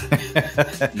shenanigans.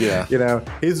 Yeah.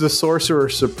 He's the sorcerer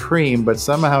supreme, but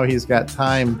somehow he's got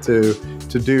time to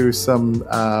do some,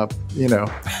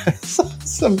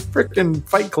 some freaking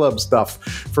Fight Club stuff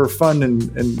for fun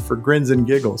and for grins and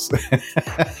giggles.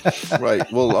 Right.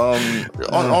 Well,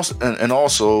 also,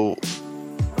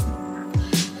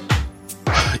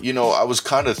 I was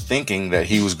kind of thinking that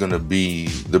he was going to be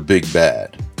the big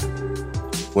bad.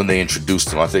 When they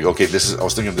introduced him, I think, okay, I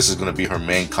was thinking this is going to be her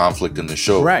main conflict in the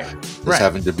show. Right.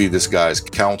 Having to be this guy's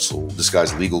counsel, this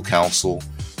guy's legal counsel,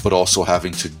 but also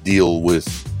having to deal with,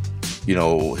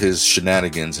 his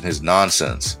shenanigans and his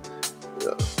nonsense.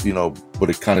 But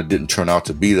it kind of didn't turn out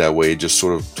to be that way. It just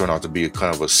sort of turned out to be a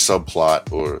kind of a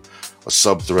subplot or a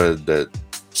sub-thread that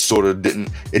sort of didn't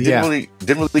really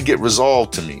get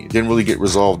resolved to me. It didn't really get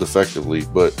resolved effectively.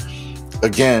 But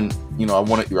again, I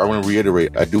want to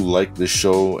reiterate, I do like this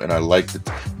show, and I liked it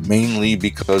mainly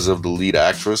because of the lead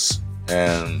actress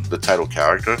and the title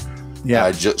character. Yeah.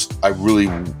 I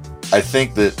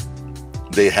think that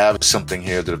they have something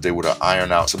here that if they were to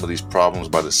iron out some of these problems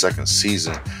by the second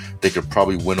season, they could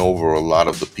probably win over a lot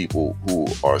of the people who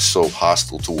are so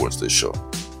hostile towards this show.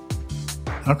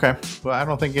 Okay. Well, I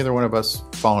don't think either one of us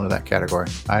fall into that category.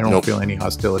 I don't feel any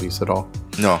hostilities at all.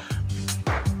 No.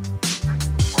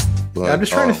 But, I'm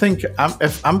just trying to think.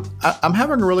 I'm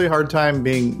having a really hard time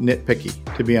being nitpicky,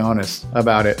 to be honest,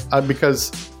 about it,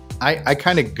 because I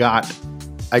kind of got it.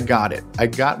 I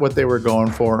got what they were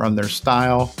going for on their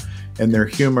style and their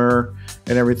humor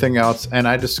and everything else, and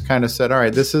I just kind of said, all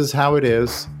right, this is how it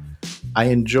is. I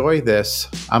enjoy this.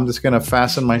 I'm just going to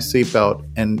fasten my seatbelt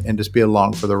and just be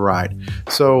along for the ride.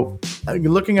 So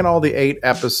looking at all the 8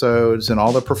 episodes and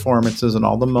all the performances and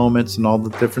all the moments and all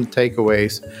the different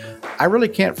takeaways, I really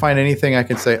can't find anything I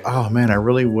can say, oh man, I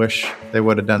really wish they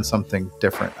would have done something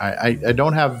different. I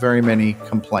don't have very many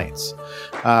complaints.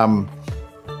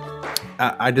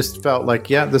 I just felt like,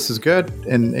 yeah, this is good.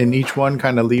 And each one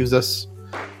kind of leaves us.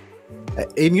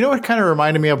 And you know what kind of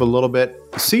reminded me of a little bit?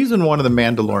 Season 1 of The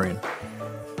Mandalorian.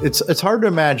 It's hard to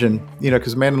imagine,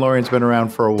 because Mandalorian's been around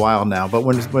for a while now. But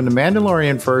when The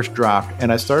Mandalorian first dropped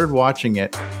and I started watching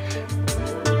it,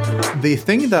 the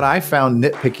thing that I found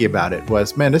nitpicky about it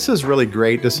was, man, this is really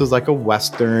great. This is like a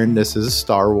Western. This is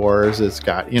Star Wars. It's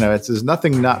got, there's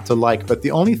nothing not to like. But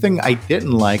the only thing I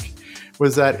didn't like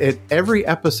was that every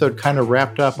episode kind of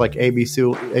wrapped up like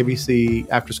ABC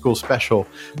After School Special.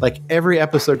 Like every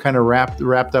episode kind of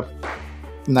wrapped up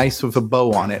nice with a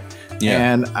bow on it.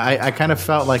 Yeah. And I kind of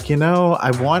felt like,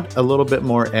 I want a little bit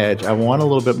more edge. I want a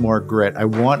little bit more grit. I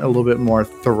want a little bit more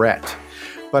threat.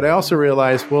 But I also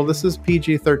realized, well, this is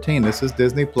PG-13. This is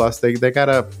Disney Plus. They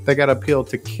gotta appeal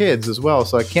to kids as well.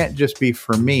 So it can't just be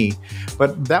for me.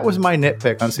 But that was my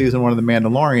nitpick on season 1 of The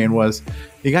Mandalorian was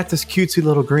you got this cutesy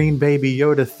little green baby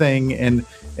Yoda thing, and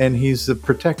he's a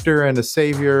protector and a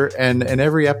savior, and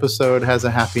every episode has a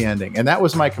happy ending. And that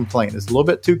was my complaint. It's a little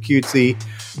bit too cutesy,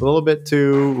 a little bit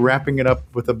too wrapping it up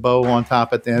with a bow on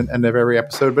top at the end of every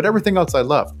episode. But everything else I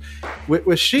loved.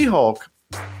 With She-Hulk,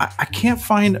 I can't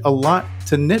find a lot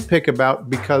to nitpick about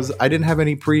because I didn't have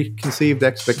any preconceived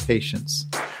expectations.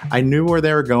 I knew where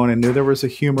they were going. I knew there was a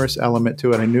humorous element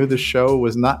to it. I knew the show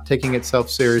was not taking itself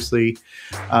seriously.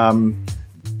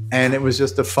 And it was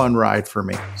just a fun ride for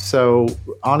me. So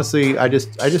honestly, I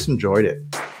just enjoyed it.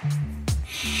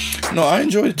 No, I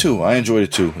enjoyed it too.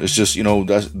 It's just,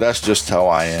 that's just how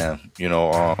I am.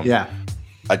 Yeah.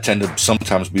 I tend to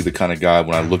sometimes be the kind of guy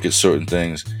when I look at certain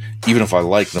things, even if I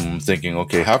like them, I'm thinking,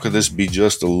 okay, how could this be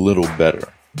just a little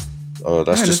better?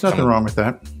 There's nothing wrong with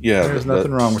that. Yeah. There's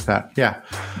nothing wrong with that. Yeah.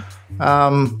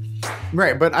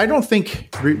 Right. But I don't think,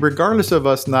 regardless of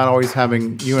us not always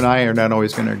having, you and I are not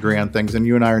always going to agree on things, and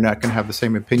you and I are not going to have the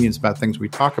same opinions about things we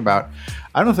talk about.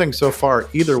 I don't think so far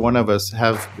either one of us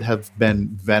have been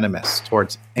venomous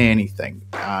towards anything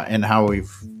in how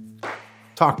we've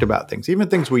talked about things, even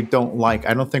things we don't like.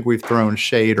 I don't think we've thrown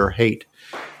shade or hate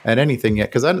at anything yet,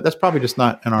 because that's probably just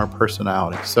not in our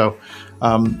personality. So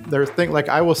there's things like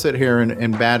I will sit here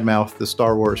and badmouth the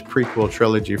Star Wars prequel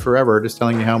trilogy forever, just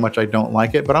telling you how much I don't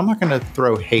like it, but I'm not going to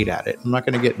throw hate at it. I'm not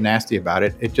going to get nasty about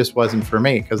it. It just wasn't for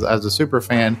me, because as a super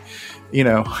fan,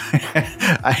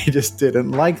 I just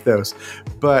didn't like those.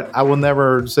 But I will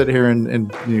never sit here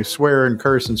and swear and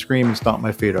curse and scream and stomp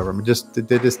my feet over them. It just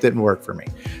didn't work for me.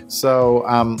 So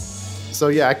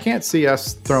yeah, I can't see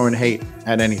us throwing hate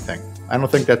at anything. I don't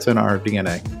think that's in our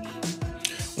DNA.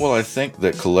 Well, I think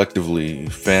that collectively,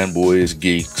 fanboys,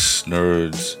 geeks,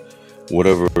 nerds,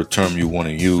 whatever term you want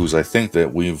to use, I think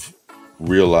that we've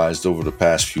realized over the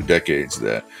past few decades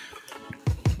that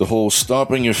the whole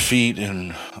stomping your feet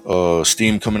and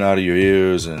steam coming out of your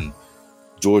ears and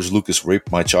George Lucas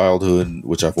raped my childhood,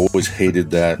 which I've always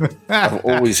hated that. I've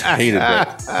always hated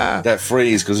that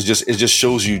phrase, because it just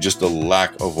shows you just the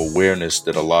lack of awareness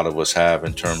that a lot of us have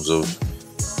in terms of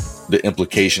the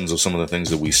implications of some of the things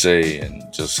that we say and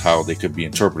just how they could be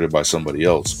interpreted by somebody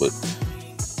else. But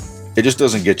it just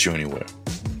doesn't get you anywhere.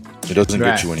 It doesn't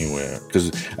get you anywhere,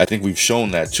 because I think we've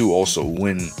shown that too also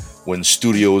when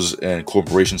studios and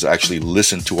corporations actually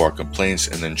listen to our complaints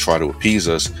and then try to appease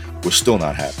us, we're still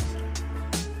not happy.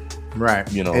 Right.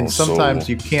 And sometimes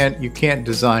you can't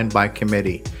design by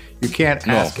committee. You can't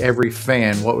ask every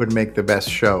fan what would make the best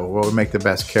show, what would make the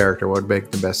best character, what would make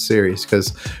the best series,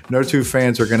 because no two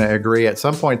fans are going to agree. At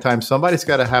some point in time, somebody's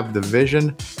got to have the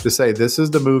vision to say, this is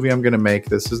the movie I'm going to make,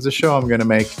 this is the show I'm going to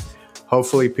make.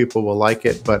 Hopefully people will like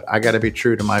it, but I got to be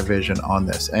true to my vision on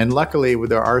this. And luckily,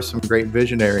 there are some great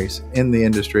visionaries in the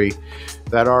industry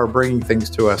that are bringing things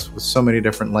to us with so many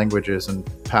different languages and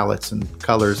palettes and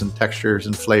colors and textures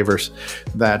and flavors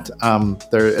that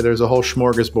there's a whole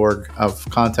smorgasbord of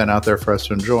content out there for us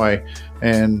to enjoy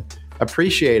and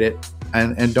appreciate it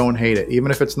and don't hate it.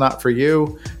 Even if it's not for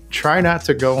you, try not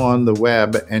to go on the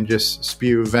web and just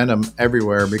spew venom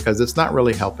everywhere, because it's not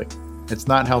really helping. It's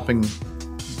not helping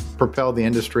propel the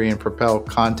industry and propel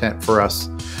content for us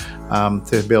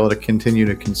to be able to continue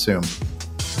to consume.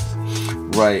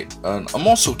 Right. I'm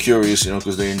also curious,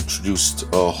 because they introduced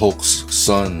Hulk's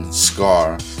son,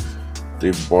 Scar.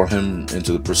 They brought him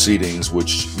into the proceedings,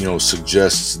 which,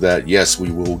 suggests that, yes,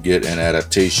 we will get an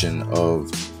adaptation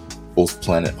of both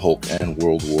Planet Hulk and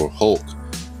World War Hulk.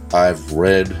 I've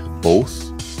read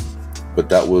both, but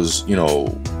that was,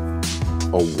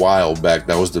 a while back.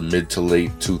 That was the mid to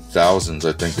late 2000s,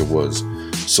 I think it was.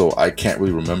 So I can't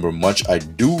really remember much. I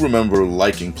do remember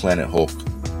liking Planet Hulk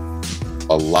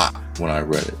a lot when I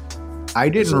read it. I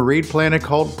didn't read Planet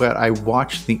Hulk, but I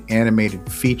watched the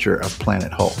animated feature of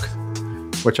Planet Hulk,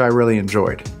 which I really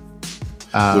enjoyed.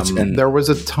 There was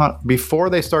a ton before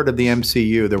they started the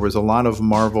MCU. There was a lot of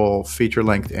Marvel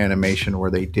feature-length animation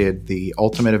where they did the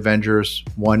Ultimate Avengers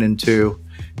 1 and 2,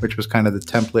 which was kind of the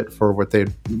template for what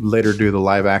they'd later do the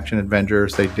live-action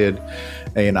Avengers. They did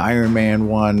an Iron Man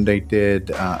 1. They did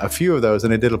a few of those,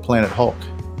 and they did a Planet Hulk.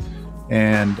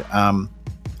 And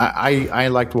I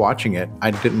liked watching it.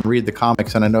 I didn't read the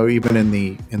comics, and I know even in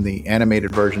the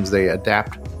animated versions they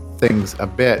adapt things a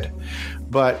bit.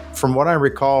 But from what I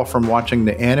recall from watching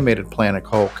the animated Planet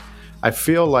Hulk, I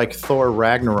feel like Thor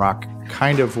Ragnarok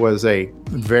kind of was a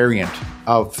variant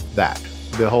of that.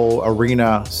 The whole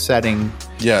arena setting,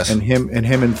 yes, and him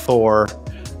and Thor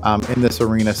in this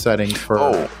arena setting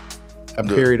for a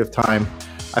period of time.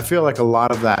 I feel like a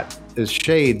lot of that is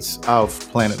shades of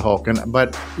Planet Hulk,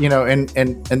 but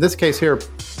in this case here,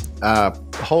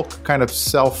 Hulk kind of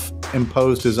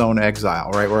self-imposed his own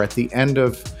exile, right? Where at the end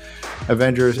of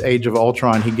Avengers Age of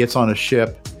Ultron, he gets on a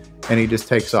ship and he just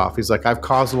takes off. He's like, I've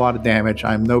caused a lot of damage.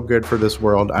 I'm no good for this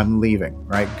world. I'm leaving,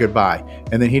 right? Goodbye.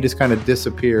 And then he just kind of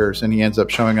disappears and he ends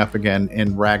up showing up again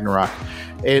in Ragnarok.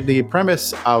 The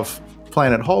premise of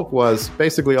Planet Hulk was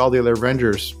basically all the other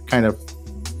Avengers kind of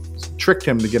tricked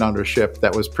him to get onto a ship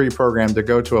that was pre-programmed to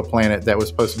go to a planet that was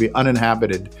supposed to be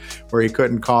uninhabited, where he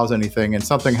couldn't cause anything. And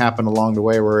something happened along the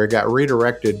way where he got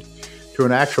redirected to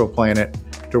an actual planet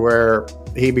to where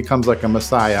he becomes like a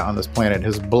messiah on this planet.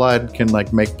 His blood can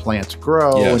like make plants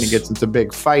grow, yes, and he gets into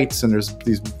big fights, and there's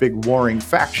these big warring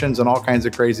factions and all kinds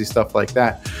of crazy stuff like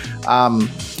that.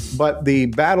 But the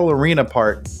battle arena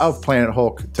part of Planet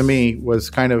Hulk, to me, was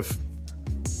kind of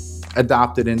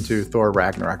adopted into Thor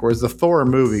Ragnarok, whereas the Thor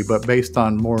movie, but based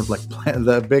on more like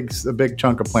the big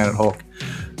chunk of Planet Hulk.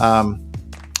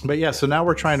 But yeah, so now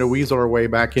we're trying to weasel our way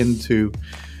back into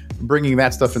bringing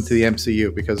that stuff into the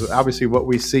MCU, because obviously what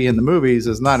we see in the movies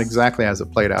is not exactly as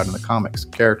it played out in the comics.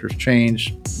 Characters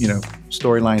change,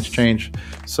 storylines change.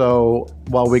 So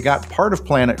while we got part of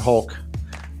Planet Hulk,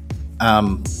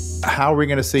 how are we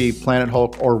going to see Planet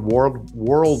Hulk or World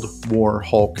War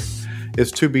Hulk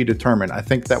is to be determined. I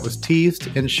think that was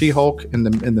teased in She-Hulk in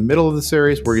the middle of the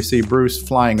series, where you see Bruce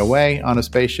flying away on a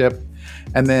spaceship,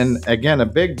 and then again a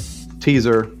big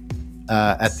teaser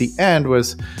at the end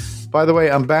was, by the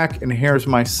way, I'm back, and here's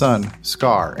my son,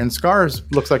 Scar. And Scar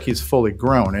looks like he's fully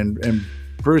grown, and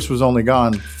Bruce was only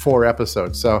gone 4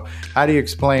 episodes. So how do you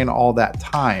explain all that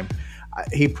time?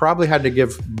 He probably had to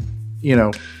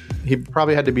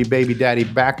be baby daddy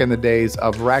back in the days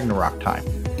of Ragnarok time,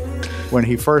 when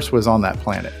he first was on that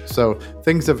planet. So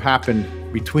things have happened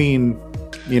between,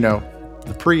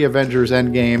 the pre-Avengers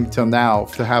Endgame till now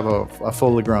to have a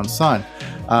fully grown son.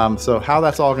 So how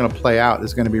that's all going to play out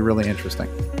is going to be really interesting.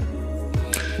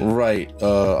 Right.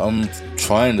 I'm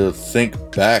trying to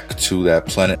think back to that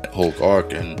Planet Hulk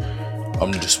arc, and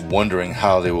I'm just wondering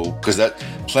how they will, because that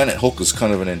Planet Hulk is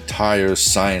kind of an entire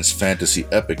science fantasy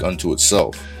epic unto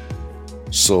itself.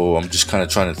 So I'm just kind of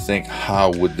trying to think,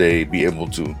 how would they be able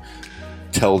to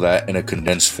tell that in a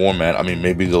condensed format? I mean,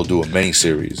 maybe they'll do a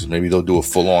mini-series. Maybe they'll do a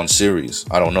full-on series.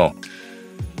 I don't know.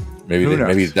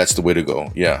 Maybe that's the way to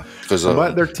go. Yeah.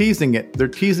 But they're teasing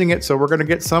it. So we're going to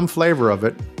get some flavor of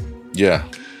it. Yeah.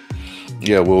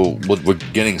 Yeah, we're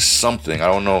getting something. I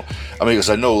don't know. I mean,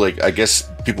 because I know, I guess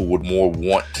people would more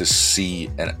want to see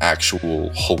an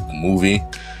actual Hulk movie.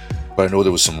 But I know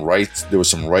there was some rights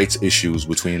issues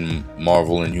between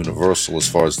Marvel and Universal as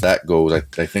far as that goes.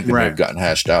 I think they may have gotten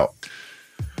hashed out.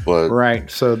 But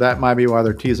right, so that might be why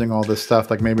they're teasing all this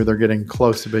stuff. Like maybe they're getting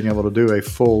close to being able to do a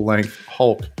full-length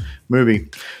Hulk movie.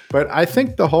 But I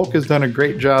think the Hulk has done a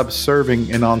great job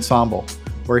serving an ensemble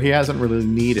where he hasn't really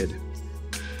needed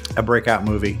a breakout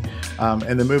movie,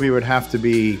 and the movie would have to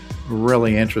be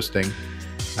really interesting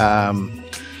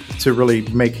to really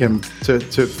make him to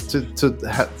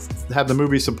have the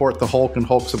movie support the Hulk and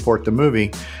Hulk support the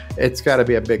movie. It's got to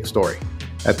be a big story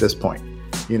at this point.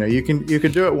 You can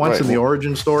do it once in the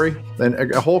origin story. Then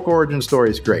a Hulk origin story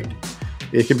is great.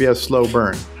 It can be a slow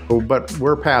burn, but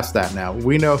we're past that now.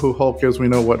 We know who Hulk is. We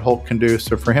know what Hulk can do.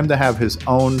 So for him to have his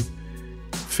own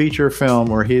feature film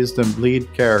where he's the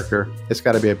lead character, it's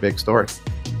got to be a big story.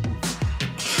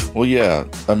 Well, yeah.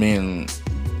 I mean,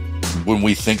 when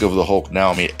we think of the Hulk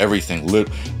now, I mean, everything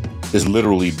is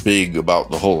literally big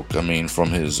about the Hulk. I mean, from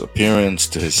his appearance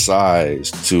to his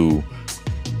size to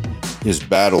his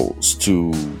battles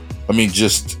to, I mean,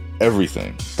 just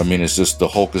everything. I mean, it's just the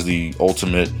Hulk is the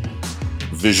ultimate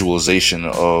visualization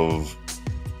of,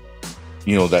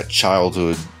 you know, that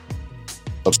childhood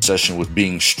obsession with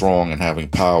being strong and having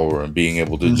power and being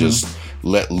able to just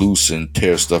let loose and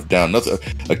tear stuff down.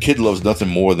 A kid loves nothing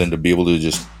more than to be able to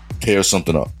just tear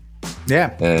something up.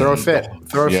 Yeah, and throw a fit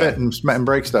and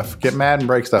break stuff. Get mad and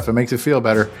break stuff. It makes you feel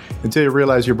better until you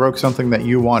realize you broke something that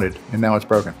you wanted and now it's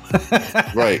broken.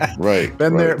 Right.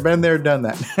 Been there, done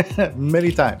that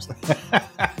many times.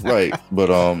 Right, but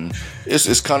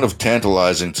it's kind of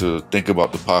tantalizing to think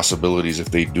about the possibilities if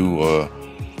they do a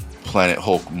Planet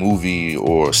Hulk movie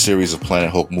or a series of Planet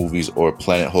Hulk movies or a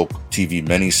Planet Hulk TV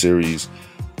miniseries.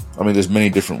 I mean, there's many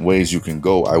different ways you can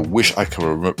go. I wish I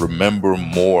could remember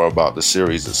more about the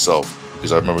series itself,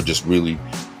 because I remember just really,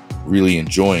 really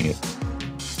enjoying it.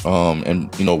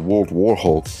 And, you know, World War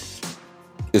Hulk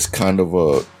is kind of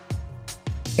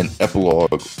an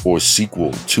epilogue or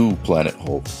sequel to Planet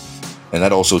Hulk. And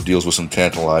that also deals with some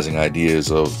tantalizing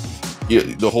ideas of,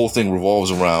 the whole thing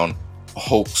revolves around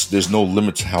Hulk's, there's no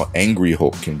limit to how angry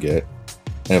Hulk can get.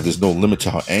 And if there's no limit to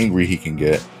how angry he can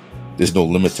get, there's no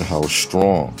limit to how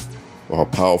strong or how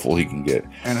powerful he can get.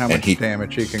 And how much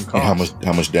damage he can cause. And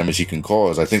how much damage he can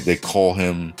cause. I think they call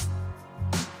him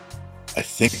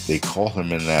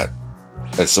in that,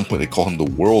 at some point they call him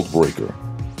the World Breaker.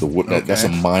 That's a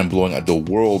mind-blowing,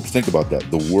 think about that,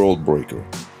 the World Breaker.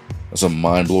 That's a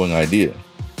mind-blowing idea.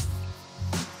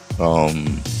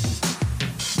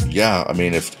 Yeah, I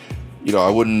mean, if, you know,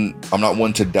 I'm not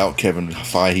one to doubt Kevin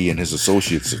Feige and his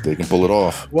associates if they can pull it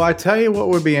off. Well, I tell you what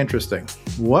would be interesting.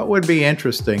 What would be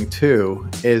interesting, too,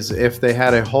 is if they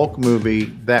had a Hulk movie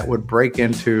that would break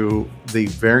into the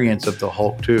variants of the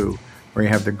Hulk, too, where you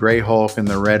have the gray Hulk and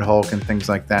the red Hulk and things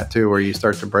like that, too, where you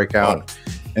start to break out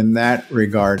in that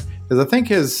regard. Because I think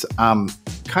his,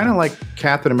 kind of like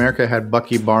Captain America had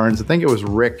Bucky Barnes, I think it was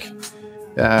Rick.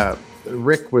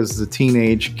 Rick was the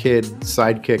teenage kid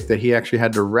sidekick that he actually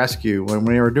had to rescue when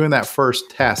they were doing that first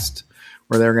test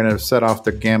where they were going to set off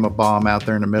the gamma bomb out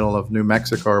there in the middle of New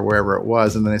Mexico or wherever it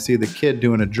was. And then they see the kid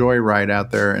doing a joyride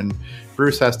out there, and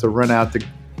Bruce has to run out to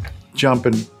jump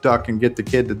and duck and get the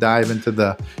kid to dive into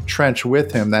the trench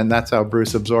with him. Then that's how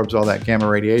Bruce absorbs all that gamma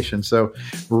radiation. So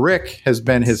Rick has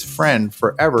been his friend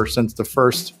forever since the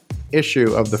first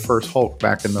issue of the first Hulk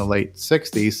back in the late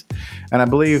 60s. And I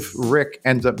believe Rick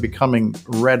ends up becoming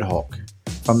Red Hulk,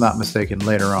 if I'm not mistaken,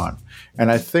 later on.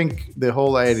 And I think the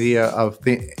whole idea of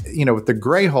with the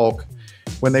Gray Hulk,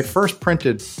 when they first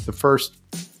printed the first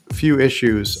few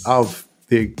issues of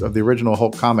the original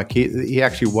Hulk comic, he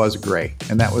actually was gray,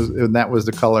 and that was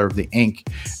the color of the ink.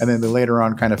 And then they later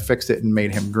on kind of fixed it and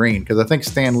made him green, because I think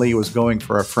Stan Lee was going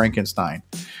for a Frankenstein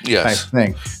type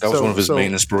thing. That was one of his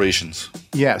main inspirations.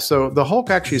 Yeah, so the Hulk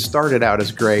actually started out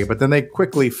as gray, but then they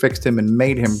quickly fixed him and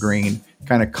made him green,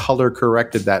 kind of color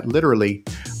corrected that literally.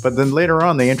 But then later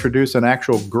on, they introduced an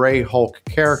actual gray Hulk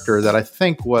character that I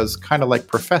think was kind of like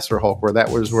Professor Hulk, where that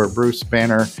was where Bruce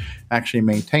Banner actually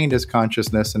maintained his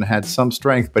consciousness and had some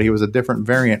strength, but he was a different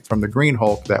variant from the Green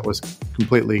Hulk that was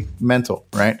completely mental,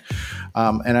 right?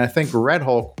 And I think Red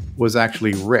Hulk was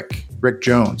actually Rick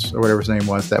Jones, or whatever his name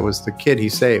was. That was the kid he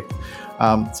saved.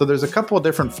 So there's a couple of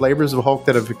different flavors of Hulk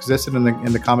that have existed in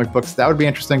the comic books. That would be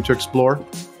interesting to explore.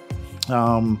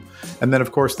 And then,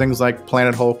 of course, things like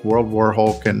Planet Hulk, World War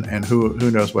Hulk, and who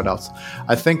knows what else.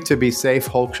 I think to be safe,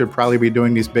 Hulk should probably be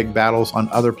doing these big battles on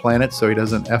other planets so he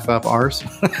doesn't F up ours.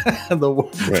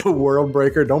 The world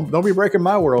breaker. Don't be breaking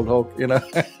my world, Hulk, you know.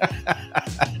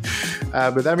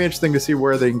 But that'd be interesting to see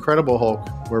where the Incredible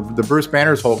Hulk, where the Bruce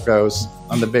Banner's Hulk goes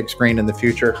on the big screen in the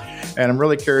future. And I'm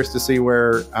really curious to see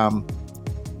where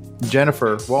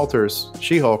Jennifer Walters,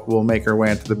 She-Hulk, will make her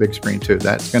way into the big screen too.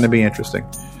 That's going to be interesting.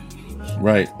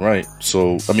 Right.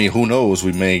 So, I mean, who knows?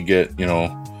 We may get,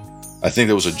 I think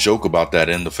there was a joke about that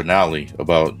in the finale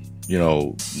about,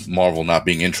 Marvel not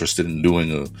being interested in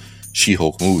doing a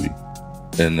She-Hulk movie.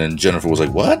 And then Jennifer was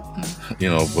like, what?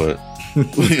 But...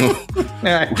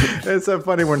 It's so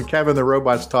funny when Kevin the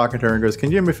robot's talking to her and goes, "Can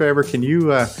you do me a favor? Can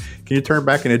you turn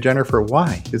back into Jennifer?"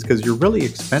 Why? It's because you're really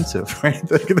expensive, right?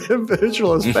 The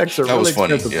visual effects are really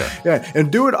funny, expensive. Yeah, and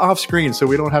do it off screen so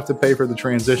we don't have to pay for the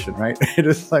transition, right?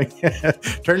 It's like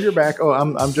turn your back. Oh,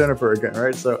 I'm Jennifer again,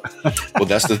 right? So, well,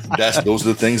 those are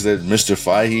the things that Mr.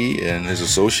 Feige and his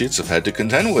associates have had to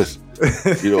contend with.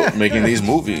 Making these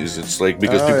movies. It's like,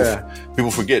 because people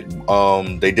forget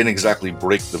they didn't exactly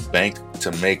break the bank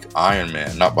to make Iron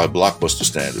Man, not by blockbuster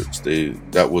standards.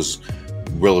 That was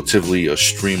relatively a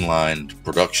streamlined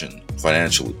production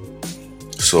financially.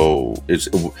 So it's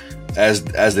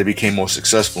as they became more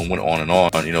successful and went on and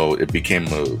on, it became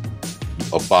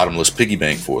a bottomless piggy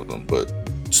bank for them. But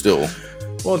still.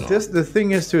 Well, the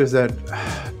thing is too is that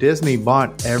Disney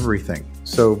bought everything.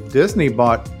 So Disney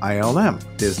bought ILM.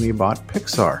 Disney bought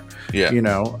Pixar. Yeah.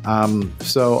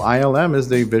 So ILM is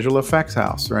the visual effects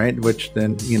house, right? Which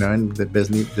then, and the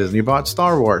Disney bought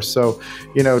Star Wars. So,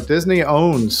 Disney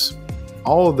owns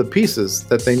all of the pieces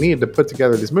that they need to put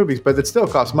together these movies, but it still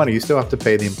costs money. You still have to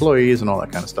pay the employees and all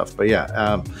that kind of stuff. But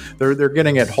yeah, they're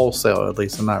getting it wholesale at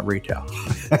least, and not retail.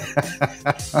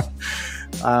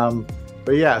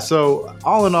 But yeah, so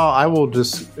all in all, I will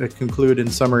just conclude in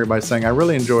summary by saying I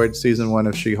really enjoyed season 1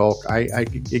 of She-Hulk. I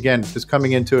again, just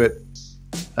coming into it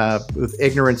with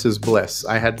ignorance is bliss.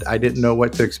 I didn't know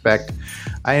what to expect.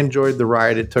 I enjoyed the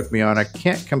ride it took me on. I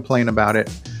can't complain about it.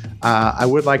 I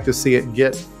would like to see it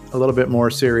get a little bit more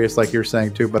serious, like you're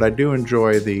saying too. But I do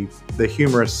enjoy the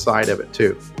humorous side of it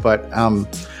too. But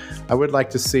I would like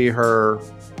to see her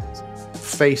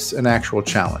face an actual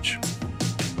challenge.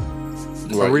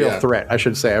 Right, a real threat, I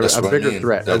should say. A bigger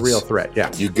threat, a real threat, yeah.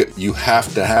 You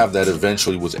have to have that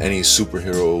eventually with any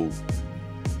superhero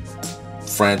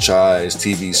franchise,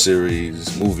 TV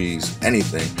series, movies,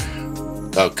 anything.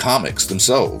 Comics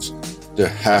themselves. There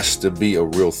has to be a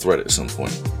real threat at some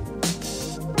point.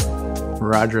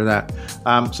 Roger that.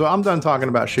 So I'm done talking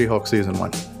about She-Hulk season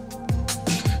 1.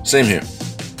 Same here.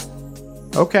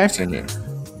 Okay. Same here.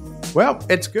 Well,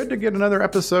 it's good to get another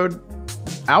episode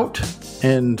out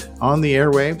and on the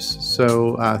airwaves.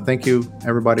 So thank you,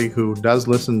 everybody who does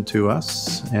listen to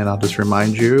us. And I'll just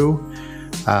remind you,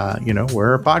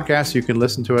 we're a podcast. You can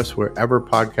listen to us wherever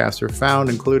podcasts are found,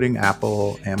 including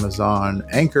Apple, Amazon,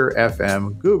 Anchor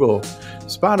FM, Google,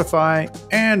 Spotify,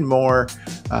 and more.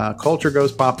 Culture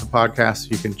Goes Pop, the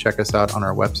podcast. You can check us out on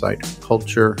our website,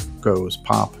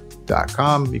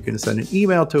 culturegoespop.com. You can send an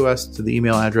email to us to the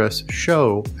email address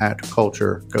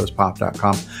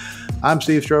show@culturegoespop.com. I'm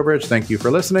Steve Strobridge. Thank you for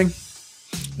listening.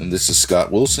 And this is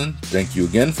Scott Wilson. Thank you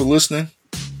again for listening.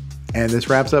 And this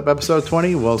wraps up episode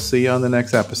 20. We'll see you on the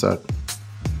next episode.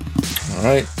 All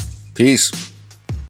right. Peace.